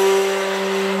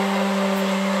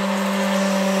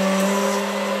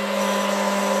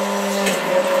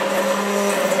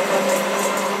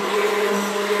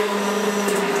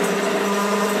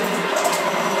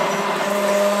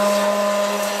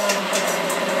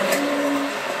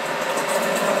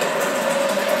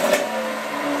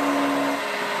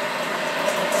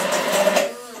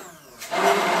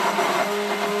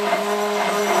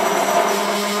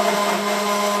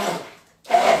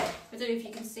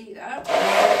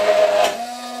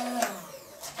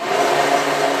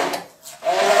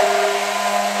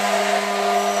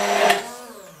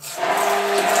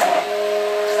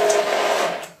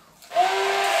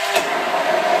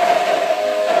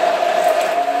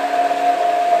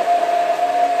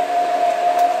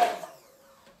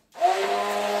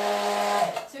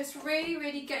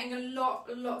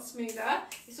 lot smoother.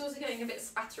 It's also getting a bit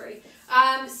spattery.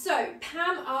 So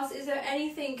Pam asked, is there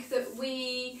anything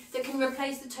that can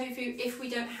replace the tofu if we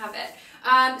don't have it?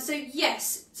 So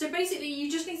yes, so basically you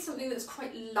just need something that's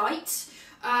quite light,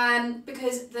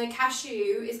 because the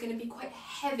cashew is going to be quite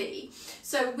heavy.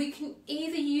 So we can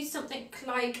either use something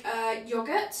like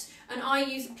yogurt, and I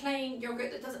use plain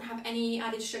yogurt that doesn't have any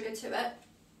added sugar to it.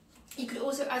 You could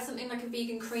also add something like a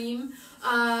vegan cream,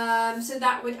 so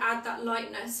that would add that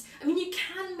lightness. I mean, you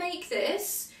can make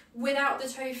this without the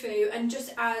tofu and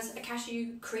just as a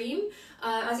cashew cream,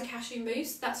 as a cashew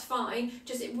mousse, that's fine.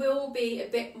 Just it will be a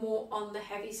bit more on the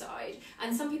heavy side.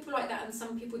 And some people like that and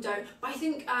some people don't. But I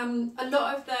think a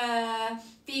lot of the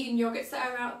vegan yogurts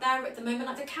that are out there at the moment,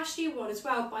 like the cashew one as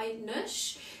well by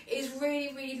Nush, is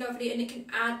really lovely, and it can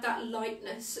add that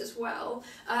lightness as well.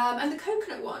 And the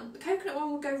coconut one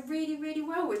will go really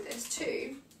well with this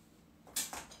too.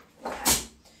 Okay,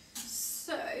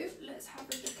 so let's have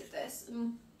a look at this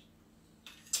and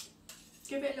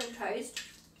give it a little taste.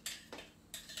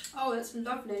 Oh, that's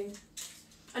lovely.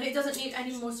 And it doesn't need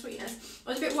any more sweetness. I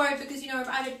was a bit worried because, you know, I've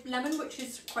added lemon, which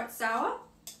is quite sour.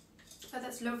 But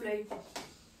that's lovely.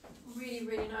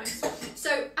 Really nice.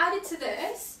 So added to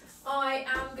this, I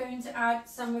am going to add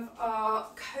some of our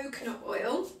coconut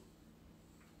oil.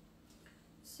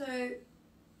 So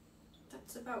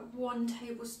that's about 1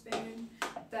 tablespoon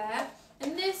there.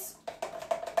 And this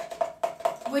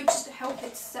would just help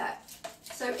it set.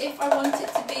 So if I want it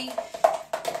to be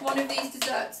one of these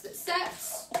desserts that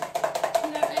sets,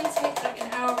 you know, only take like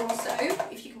an hour or so,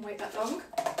 if you can wait that long.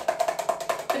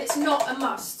 But it's not a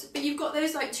must. But you've got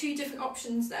those like 2 different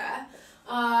options there.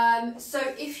 So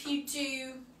if you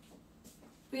do,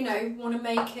 you know, want to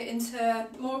make it into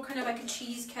more kind of like a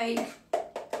cheesecake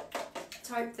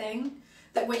type thing,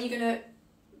 that when you're going to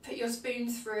put your spoon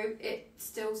through, it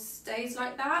still stays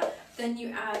like that, then you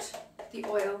add the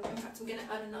oil. In fact, I'm going to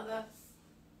add another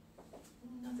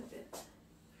bit.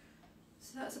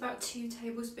 So that's about 2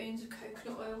 tablespoons of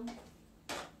coconut oil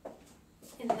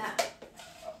in there.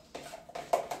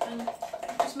 And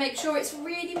just make sure it's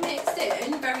really mixed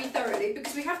in very thoroughly,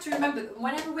 because we have to remember that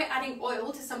whenever we're adding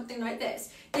oil to something like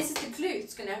this is the glue.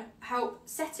 It's going to help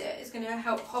set it. It's going to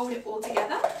help hold it all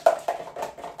together.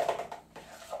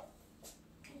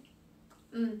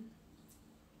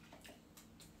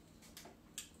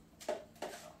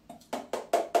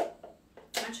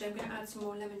 Actually, I'm going to add some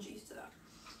more lemon juice to that.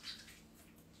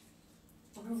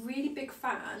 I'm a really big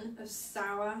fan of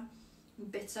sour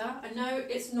and bitter. I know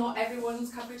it's not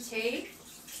everyone's cup of tea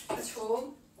at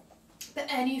all, but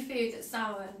any food that's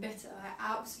sour and bitter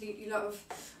I absolutely love.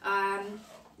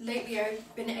 Lately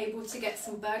I've been able to get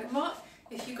some bergamot.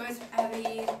 If you guys have ever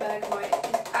used bergamot,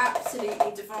 it's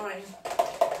absolutely divine.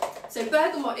 So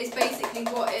bergamot is basically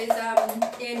what is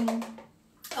in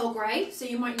Earl Grey, so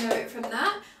you might know it from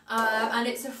that. And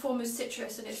it's a form of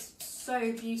citrus, and it's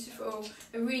so beautiful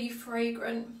and really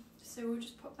fragrant. So we'll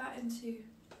just pop that into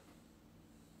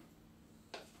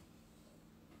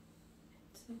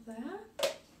there,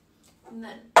 and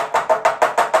then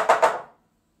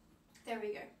there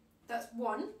we go. That's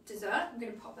one dessert. I'm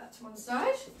going to pop that to one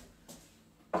side.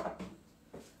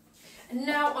 And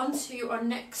now onto our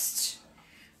next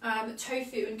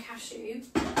tofu and cashew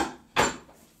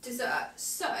dessert.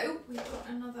 So we've got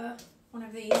another one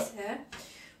of these here.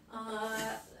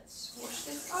 Let's wash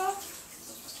this off.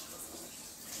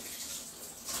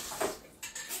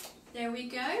 There we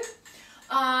go.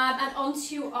 And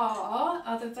onto our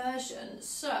other version.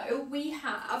 So we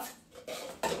have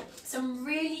some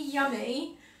really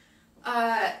yummy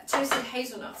toasted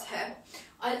hazelnuts here.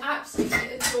 I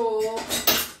absolutely adore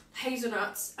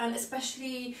hazelnuts, and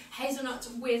especially hazelnuts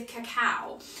with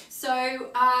cacao. So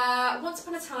once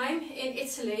upon a time in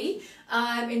Italy,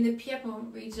 in the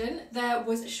Piedmont region, there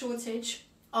was a shortage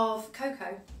of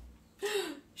cocoa.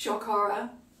 Shock horror.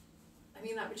 I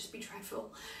mean, that would just be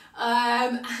dreadful.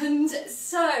 And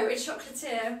so a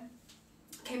chocolatier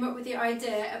came up with the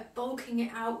idea of bulking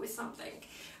it out with something.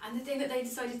 And the thing that they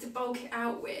decided to bulk it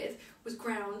out with was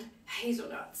ground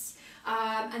hazelnuts.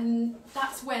 And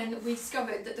that's when we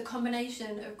discovered that the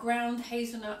combination of ground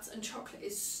hazelnuts and chocolate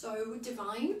is so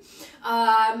divine.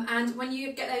 And when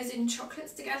you get those in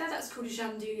chocolates together, that's called a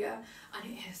gianduja,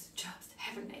 and it is just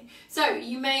heavenly. So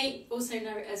you may also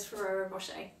know it as Ferrero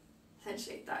Rocher.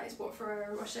 Essentially, that is what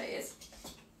Ferrero Rocher is.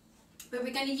 But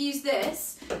we're going to use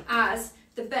this as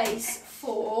the base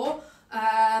for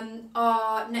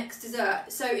our next dessert.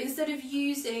 So instead of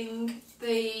using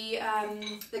the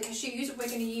cashews, we're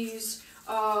going to use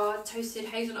our toasted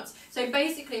hazelnuts. So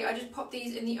basically I just pop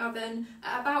these in the oven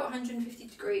at about 150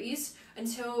 degrees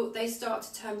until they start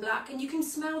to turn black, and you can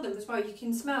smell them as well. You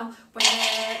can smell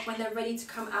when they're ready to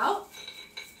come out.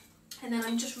 And then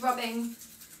I'm just rubbing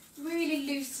really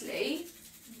loosely,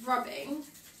 rubbing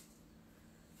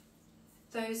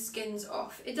those skins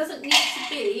off. It doesn't need to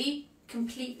be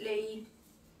completely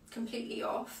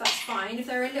off, that's fine. If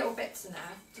there are little bits in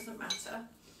there, it doesn't matter.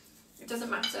 It doesn't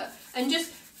matter. And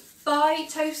just by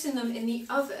toasting them in the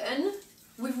oven,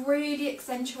 we've really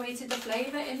accentuated the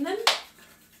flavour in them.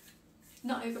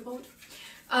 Not overboard.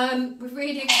 We've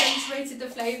really accentuated the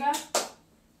flavour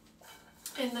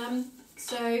in them.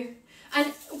 So,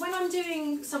 and when I'm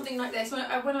doing something like this, when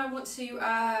I want to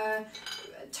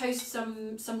toast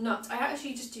some nuts, I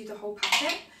actually just do the whole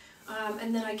packet,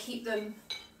 and then I keep them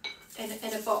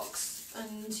in a box,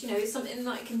 and you know, it's something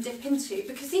that I can dip into,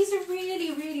 because these are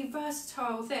really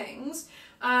versatile things.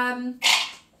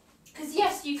 Because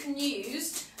yes, you can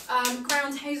use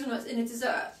ground hazelnuts in a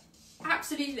dessert,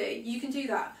 absolutely, you can do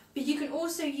that, but you can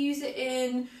also use it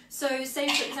in, so say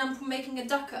for example making a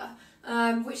dukkha,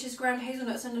 which is ground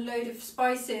hazelnuts and a load of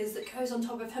spices that goes on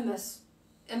top of hummus.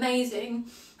 Amazing.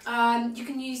 You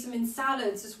can use them in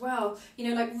salads as well, you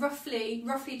know, like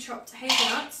roughly chopped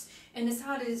hazelnuts in a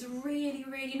salad is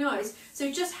really nice.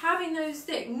 So just having those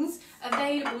things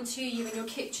available to you in your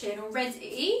kitchen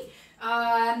already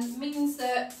means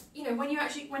that, you know, when it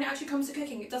actually comes to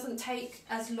cooking, it doesn't take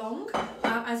as long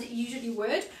as it usually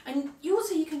would. And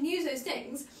you can use those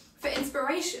things for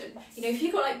inspiration. You know, if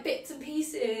you've got like bits and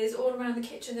pieces all around the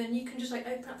kitchen, then you can just like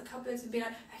open up the cupboards and be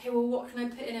like, okay, well, what can I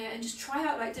put in it, and just try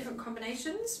out like different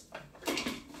combinations.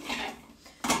 Okay,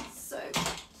 so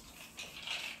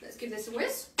let's give this a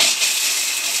whiz.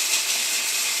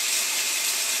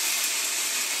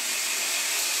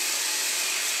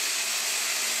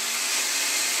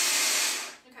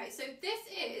 So this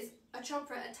is a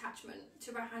chopper attachment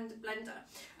to a hand blender,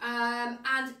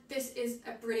 and this is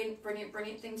a brilliant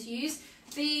thing to use.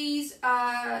 These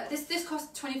this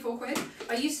cost 24 quid.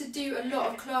 I used to do a lot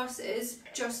of classes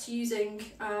just using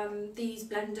these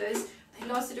blenders. They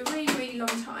lasted a really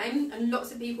long time, and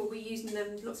lots of people were using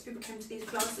them. Lots of people came to these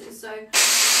classes. So.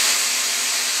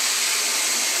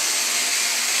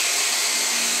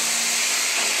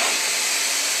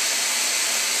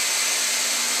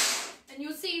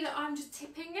 I'm just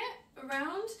tipping it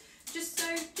around,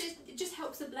 it just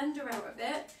helps the blender out a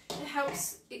bit. It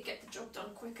helps it get the job done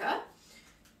quicker,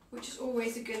 which is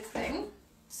always a good thing.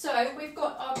 So we've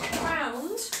got our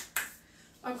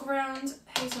ground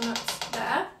hazelnuts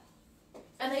there,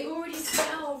 and they already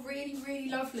smell really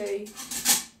lovely.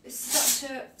 It's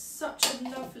such a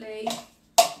lovely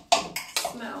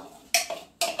smell.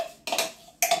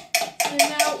 So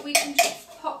now we can just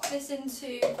pop this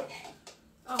into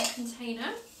our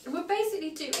container, and we'll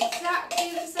basically do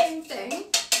exactly the same thing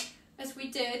as we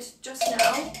did just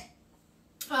now.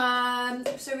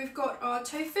 So we've got our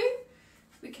tofu.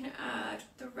 We can add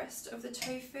the rest of the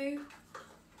tofu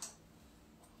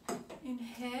in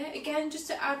here again, just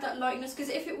to add that lightness, because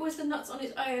if it was the nuts on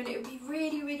its own, it would be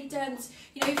really dense.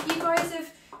 You know, if you guys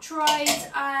have tried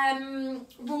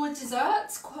raw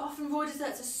desserts, quite often raw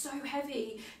desserts are so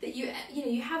heavy that you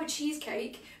have a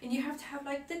cheesecake and you have to have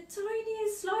like the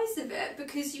tiniest slice of it,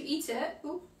 because you eat it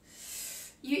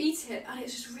and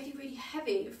it's just really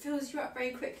heavy. It fills you up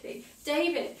very quickly.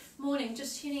 David, morning,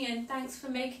 just tuning in. Thanks for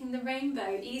making the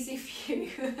rainbow easy for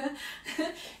you.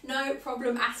 No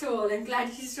problem at all. I'm glad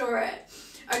you saw it.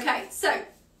 Okay, so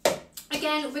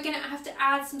again, we're going to have to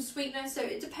add some sweetness. So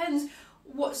it depends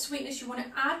what sweetness you want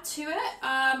to add to it.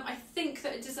 I think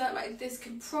that a dessert like this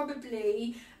can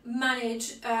probably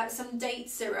manage some date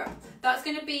syrup. That's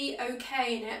going to be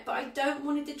okay in it, but I don't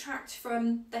want to detract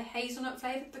from the hazelnut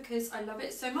flavour because I love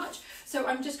it so much. So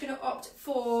I'm just going to opt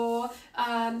for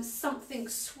something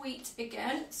sweet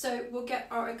again. So we'll get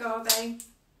our agave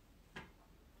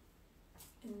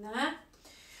in there,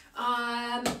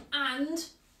 and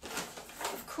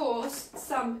of course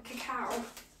some cacao.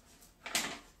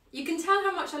 You can tell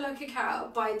how much I love cacao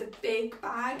by the big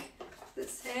bag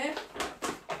that's here.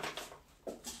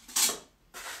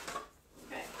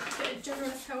 Okay, get a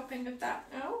generous helping of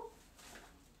that now.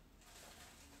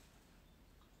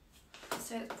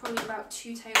 So it's probably about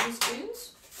 2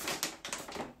 tablespoons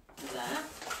there.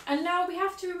 And now we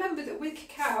have to remember that with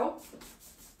cacao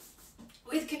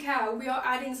we are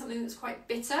adding something that's quite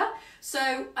bitter,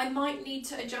 so I might need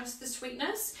to adjust the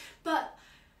sweetness. But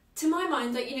to my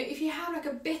mind, like, you know, if you have like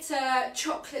a bitter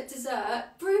chocolate dessert,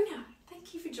 Bruna, thank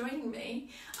thank you for joining me.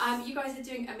 You guys are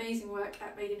doing amazing work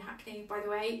at Made in Hackney, by the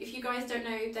way. If you guys don't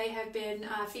know, they have been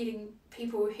feeding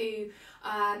people who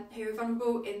are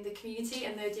vulnerable in the community,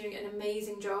 and they're doing an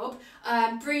amazing job.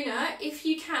 Bruna, if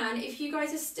you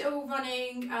guys are still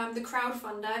running the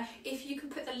crowdfunder, if you can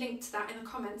put the link to that in the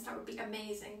comments, that would be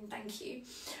amazing. Thank you.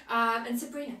 And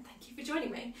Sabrina, thank you for joining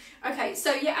me. Okay,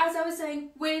 so yeah, as I was saying,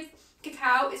 with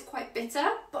cacao, it's quite bitter,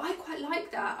 but I quite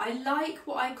like that. I like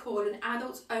what I call an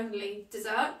adults only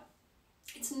dessert.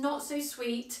 It's not so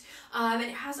sweet, and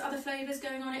it has other flavours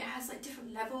going on. It has like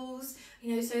different levels,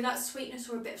 you know, so that sweetness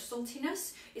or a bit of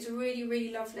saltiness is really,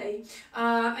 really lovely.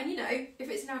 And you know,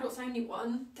 if it's an adults only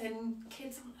one, then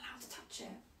kids aren't allowed to touch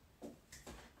it,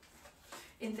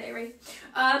 in theory.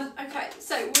 Okay,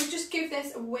 so we'll just give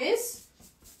this a whiz.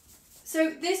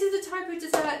 So this is the type of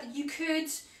dessert that you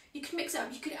could mix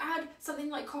up. You could add something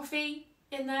like coffee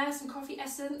in there, some coffee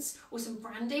essence or some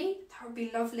brandy. That would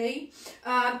be lovely.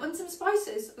 And some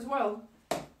spices as well.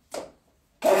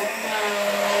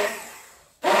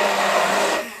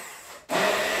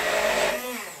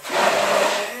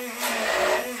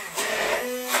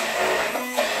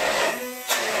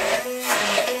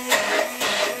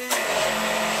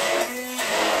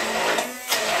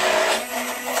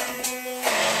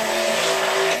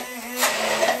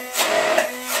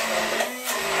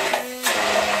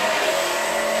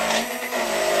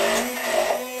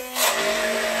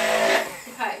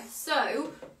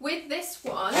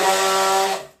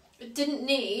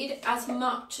 As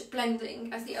much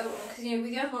blending as the other one, because you know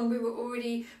with the other one we were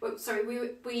already, well, sorry,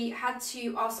 we had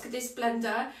to ask this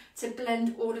blender to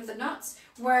blend all of the nuts,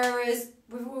 whereas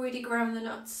we've already ground the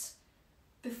nuts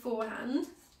beforehand.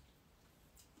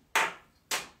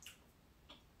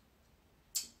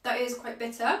 That is quite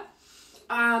bitter.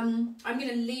 I'm going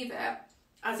to leave it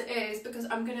as it is because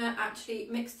I'm going to actually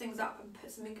mix things up and put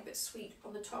something a bit sweet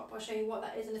on the top. I'll show you what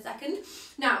that is in a second.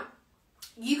 Now,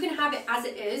 you can have it as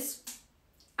it is.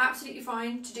 Absolutely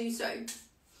fine to do so,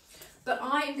 but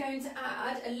I am going to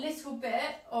add a little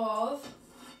bit of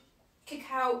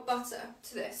cacao butter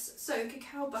to this. So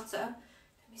cacao butter,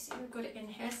 let me see, we've got it in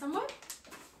here somewhere.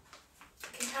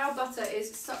 Cacao butter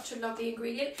is such a lovely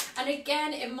ingredient, and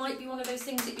again, it might be one of those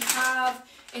things that you have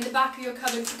in the back of your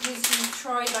cupboard because you've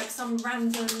tried like some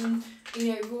random,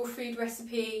 you know, raw food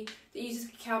recipe that uses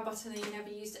cacao butter and then you never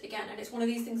used it again, and it's one of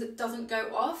these things that doesn't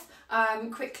go off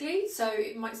quickly, so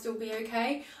it might still be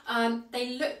okay.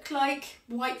 They look like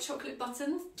white chocolate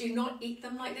buttons. Do not eat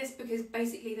them like this because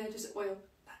basically they're just oil.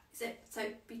 That is it, so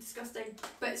it'd be disgusting,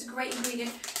 but it's a great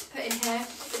ingredient to put in here.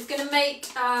 It's going to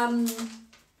make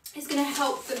it's going to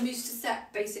help the mousse to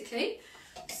set, basically.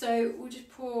 So we'll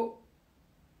just pour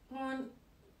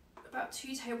about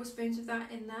 2 tablespoons of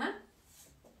that in there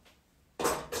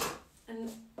and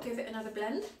give it another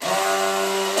blend.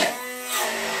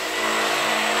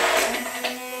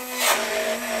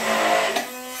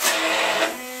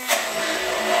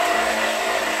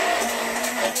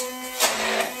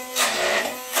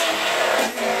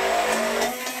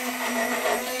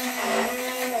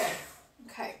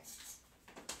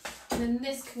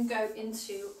 This can go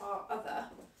into our other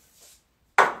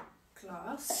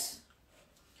glass,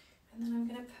 and then I'm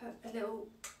going to put a little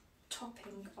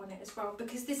topping on it as well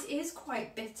because this is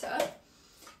quite bitter.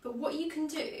 But what you can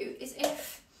do is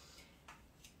if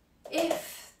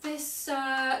this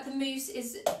the mousse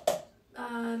is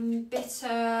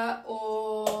bitter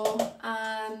or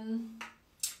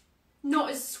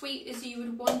not as sweet as you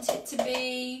would want it to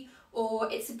be,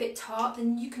 or it's a bit tart,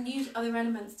 then you can use other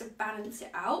elements to balance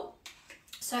it out.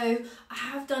 So I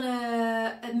have done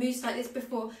a mousse like this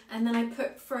before, and then I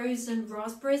put frozen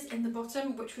raspberries in the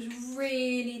bottom, which was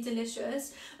really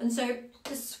delicious. And so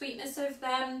the sweetness of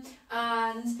them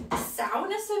and the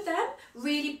sourness of them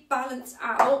really balance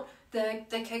out the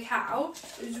cacao.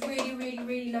 It was really, really,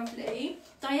 really lovely.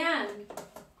 Diane,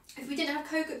 if we didn't have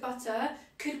coconut butter,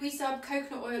 could we sub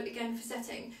coconut oil again for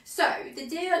setting? So the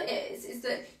deal is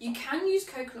that you can use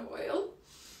coconut oil,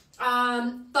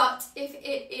 but if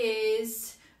it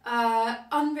is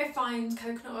unrefined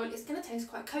coconut oil, it's going to taste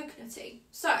quite coconutty.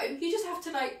 So you just have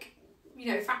to, like, you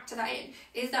know, factor that in.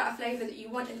 Is that a flavour that you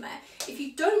want in there? If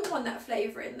you don't want that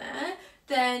flavour in there,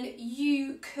 then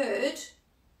you could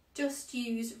just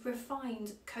use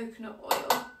refined coconut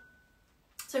oil.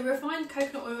 So refined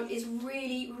coconut oil is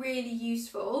really, really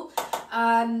useful.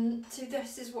 So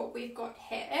this is what we've got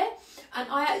here. And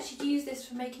I actually use this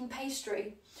for making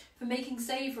pastry, for making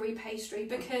savoury pastry,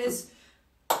 because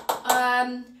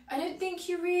I don't think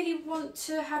you really want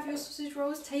to have your sausage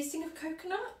rolls tasting of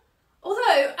coconut.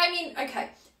 Although, I mean, okay,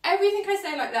 everything I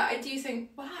say like that, I do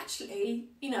think, well, actually,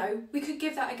 you know, we could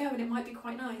give that a go and it might be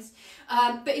quite nice.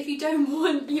 But if you don't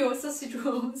want your sausage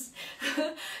rolls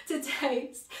to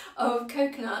taste of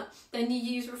coconut, then you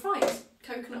use refined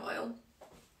coconut oil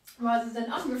rather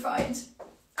than unrefined.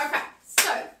 Okay,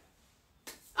 so,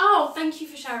 oh, thank you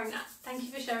for sharing that. Thank you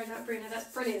for sharing that, Bruna.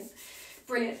 That's brilliant.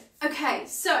 Brilliant. Okay,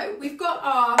 so we've got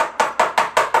our...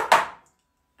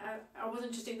 I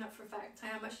wasn't just doing that for effect, I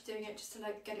am actually doing it just to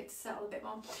like get it to settle a bit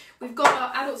more. We've got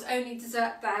our adults only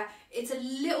dessert there. It's a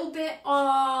little bit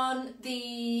on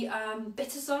the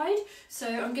bitter side, so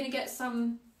I'm going to get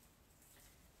some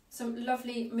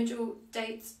lovely middle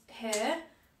dates here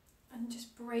and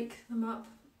just break them up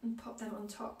and pop them on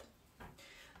top.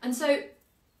 And so,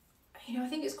 you know, I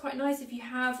think it's quite nice if you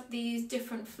have these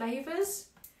different flavours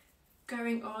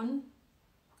going on.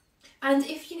 And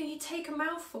if, you know, you take a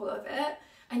mouthful of it,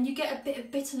 and you get a bit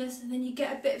of bitterness and then you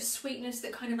get a bit of sweetness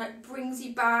that kind of like brings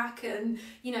you back, and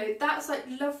you know, that's like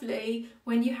lovely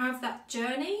when you have that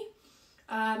journey,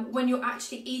 when you're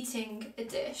actually eating a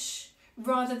dish,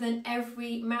 rather than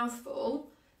every mouthful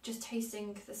just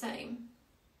tasting the same.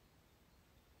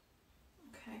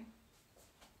 Okay.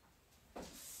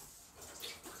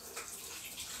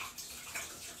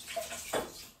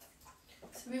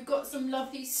 So we've got some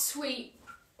lovely sweet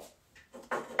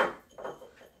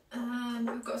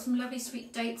we've got some lovely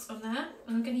sweet dates on there,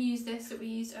 and I'm going to use this that we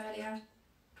used earlier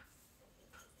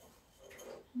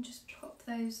and just pop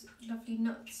those lovely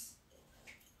nuts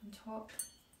on top,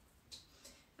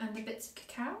 and the bits of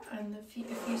cacao and a few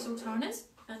sultanas,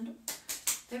 and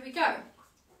there we go.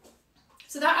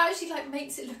 So that actually like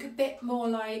makes it look a bit more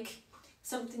like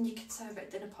something you could serve at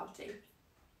a dinner party,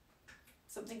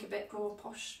 something a bit more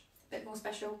posh, a bit more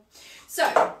special.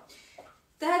 So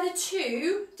they're the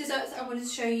two desserts that I wanted to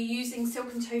show you using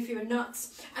silken tofu and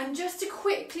nuts. And just to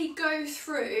quickly go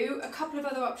through a couple of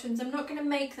other options, I'm not going to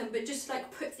make them, but just like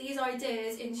put these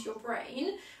ideas into your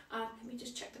brain. Let me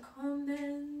just check the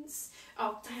comments.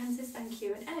 Oh, Diane says thank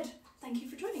you, and Ed, thank you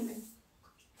for joining me.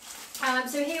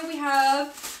 So here we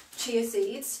have chia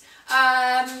seeds.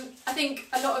 I think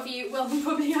a lot of you will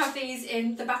probably have these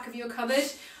in the back of your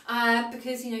cupboard.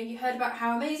 Because you know, you heard about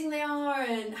how amazing they are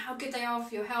and how good they are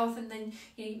for your health, and then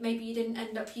you know, maybe you didn't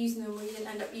end up using them, or you didn't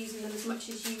end up using them as much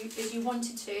as you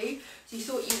wanted to, so you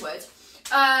thought you would.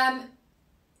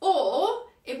 Or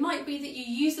it might be that you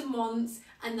use them once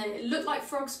and then it looked like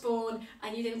frog spawn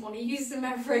and you didn't want to use them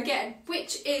ever again,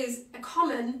 which is a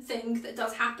common thing that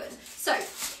does happen. So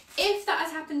if that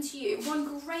has happened to you,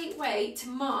 one great way to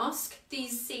mask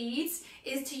these seeds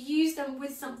is to use them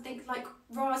with something like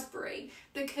raspberry,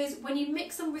 because when you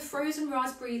mix them with frozen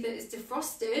raspberry that is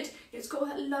defrosted, it's got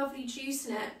that lovely juice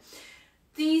in it.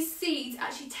 These seeds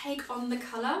actually take on the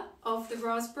colour of the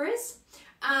raspberries,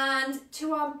 and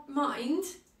to our mind,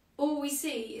 all we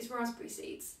see is raspberry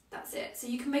seeds. That's it. So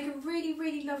you can make a really,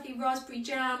 really lovely raspberry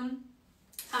jam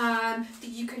that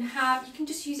you can have. You can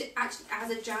just use it actually as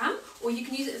a jam, or you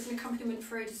can use it as an accompaniment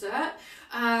for a dessert.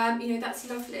 You know, that's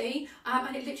lovely,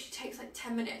 and it literally takes like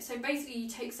 10 minutes. So basically you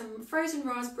take some frozen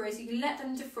raspberries, you let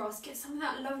them defrost, get some of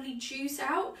that lovely juice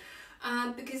out,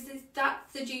 because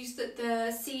that's the juice that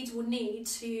the seeds will need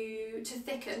to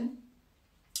thicken.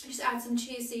 Just add some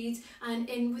chia seeds,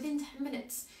 and within 10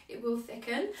 minutes it will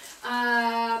thicken.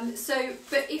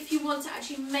 But if you want to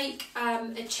actually make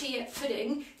a chia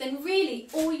pudding, then really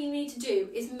all you need to do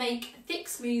is make a thick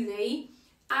smoothie,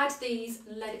 add these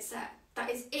and let it set.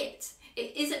 That is it.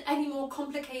 It isn't any more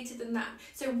complicated than that.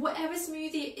 So whatever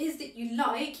smoothie it is that you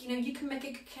like, you know, you can make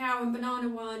a cacao and banana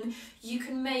one, you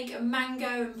can make a mango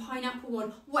and pineapple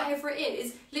one, whatever it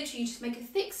is, literally just make a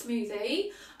thick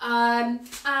smoothie,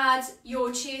 add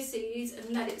your chia seeds and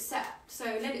let it set. So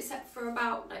let it set for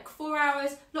about like 4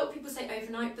 hours. A lot of people say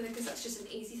overnight, but because that's just an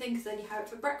easy thing, because then you have it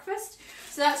for breakfast.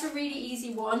 So that's a really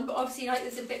easy one, but obviously like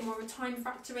there's a bit more of a time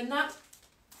factor in that.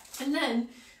 And then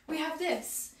we have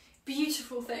this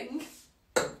beautiful thing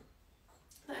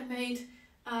that I made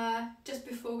just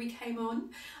before we came on,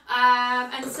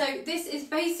 and so this is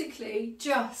basically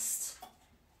just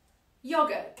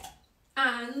yogurt,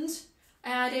 and I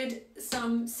added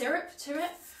some syrup to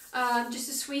it just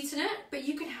to sweeten it, but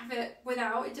you can have it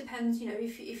without. It depends, you know,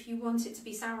 if you want it to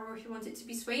be sour or if you want it to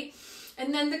be sweet.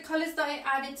 And then the colours that I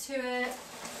added to it,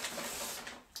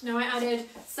 now I added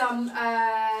some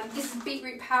this is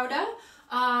beetroot powder.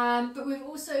 But we've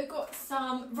also got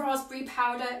some raspberry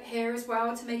powder here as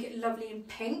well to make it lovely and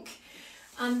pink.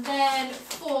 And then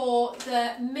for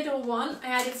the middle one, I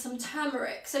added some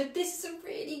turmeric. So this is a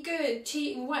really good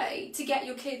cheating way to get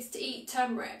your kids to eat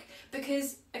turmeric,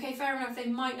 because, okay, fair enough, they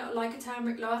might not like a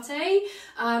turmeric latte.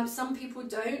 Some people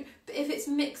don't, but if it's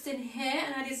mixed in here,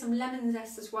 and I added some lemon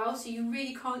zest as well, so you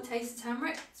really can't taste the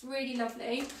turmeric, it's really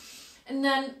lovely. And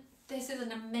then this is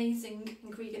an amazing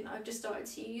ingredient that I've just started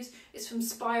to use. It's from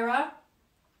Spira.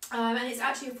 And it's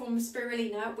actually a form of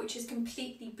spirulina, which is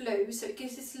completely blue, so it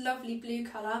gives this lovely blue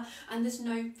colour, and there's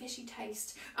no fishy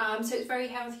taste. So it's very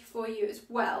healthy for you as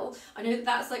well. I know that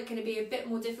that's like going to be a bit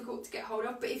more difficult to get hold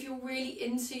of, but if you're really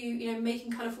into, you know,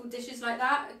 making colourful dishes like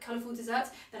that, colourful desserts,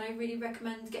 then I really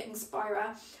recommend getting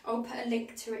Spira. I'll put a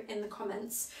link to it in the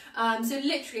comments. So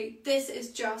literally, this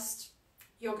is just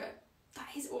yogurt. That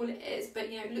is all it is,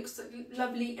 but you know, it looks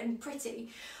lovely and pretty.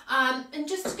 And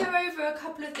just to go over a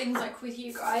couple of things like with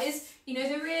you guys, you know,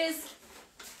 there is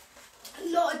a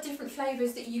lot of different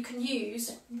flavours that you can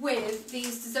use with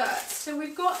these desserts. So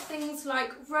we've got things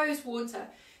like rose water.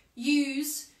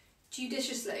 Use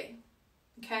judiciously,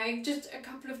 okay? Just a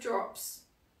couple of drops.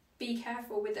 Be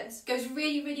careful with this. Goes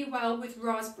really, really well with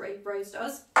raspberry, rose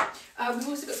does. We've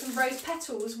also got some rose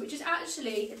petals, which is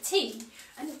actually a tea.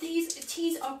 And these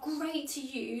teas are great to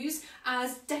use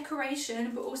as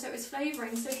decoration, but also as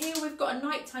flavouring. So here we've got a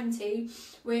nighttime tea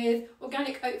with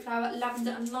organic oat flour,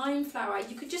 lavender and lime flour.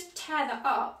 You could just tear that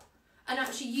up and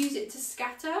actually use it to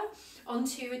scatter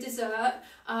onto a dessert.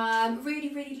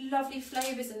 Really, really lovely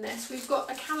flavours in this. We've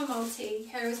got a chamomile tea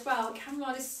here as well.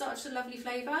 Chamomile is such a lovely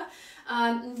flavour,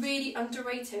 really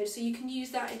underrated, so you can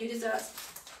use that in your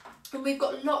desserts. And we've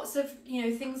got lots of, you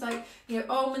know, things like, you know,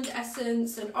 almond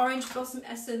essence and orange blossom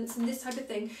essence and this type of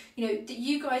thing, you know, that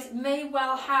you guys may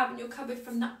well have in your cupboard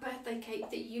from that birthday cake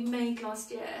that you made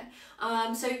last year.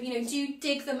 So, you know, do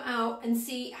dig them out and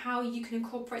see how you can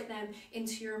incorporate them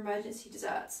into your emergency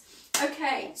desserts.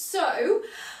 Okay, so,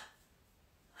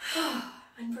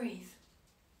 and breathe.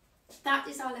 That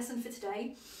is our lesson for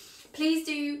today. Please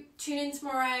do tune in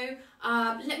tomorrow.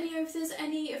 Let me know if there's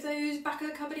any of those back of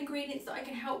the cupboard ingredients that I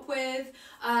can help with.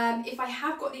 If I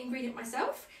have got the ingredient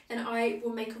myself, then I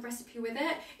will make a recipe with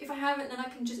it. If I haven't, then I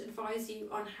can just advise you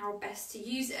on how best to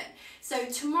use it. So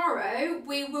tomorrow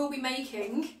we will be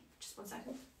making, just one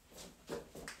second.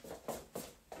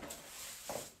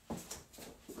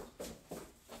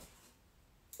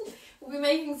 We'll be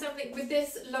making something with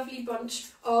this lovely bunch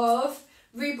of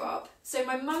rhubarb. So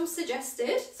my mum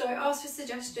suggested, so I asked for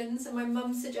suggestions, and my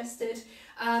mum suggested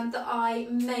that I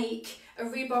make a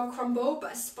rhubarb crumble,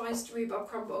 but a spiced rhubarb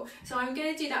crumble. So I'm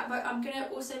going to do that, but I'm going to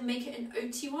also make it an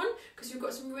oaty one, because we've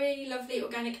got some really lovely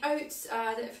organic oats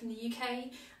that are from the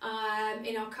UK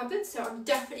in our cupboard, so I'm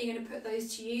definitely going to put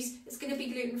those to use. It's going to be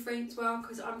gluten-free as well,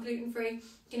 because I'm gluten-free.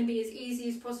 It's going to be as easy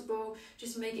as possible,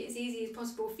 just to make it as easy as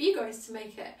possible for you guys to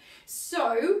make it.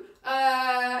 So,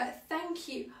 thank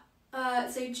you.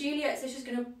 So Juliet says she's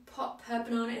going to pop her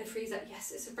banana in the freezer.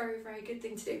 Yes, it's a very, very good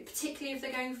thing to do, particularly if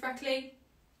they're going freckly.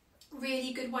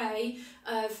 Really good way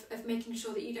of making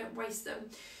sure that you don't waste them.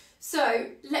 So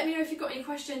let me know if you've got any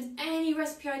questions, any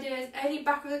recipe ideas, any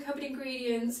back of the cupboard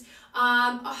ingredients.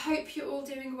 I hope you're all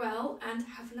doing well, and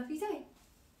have a lovely day.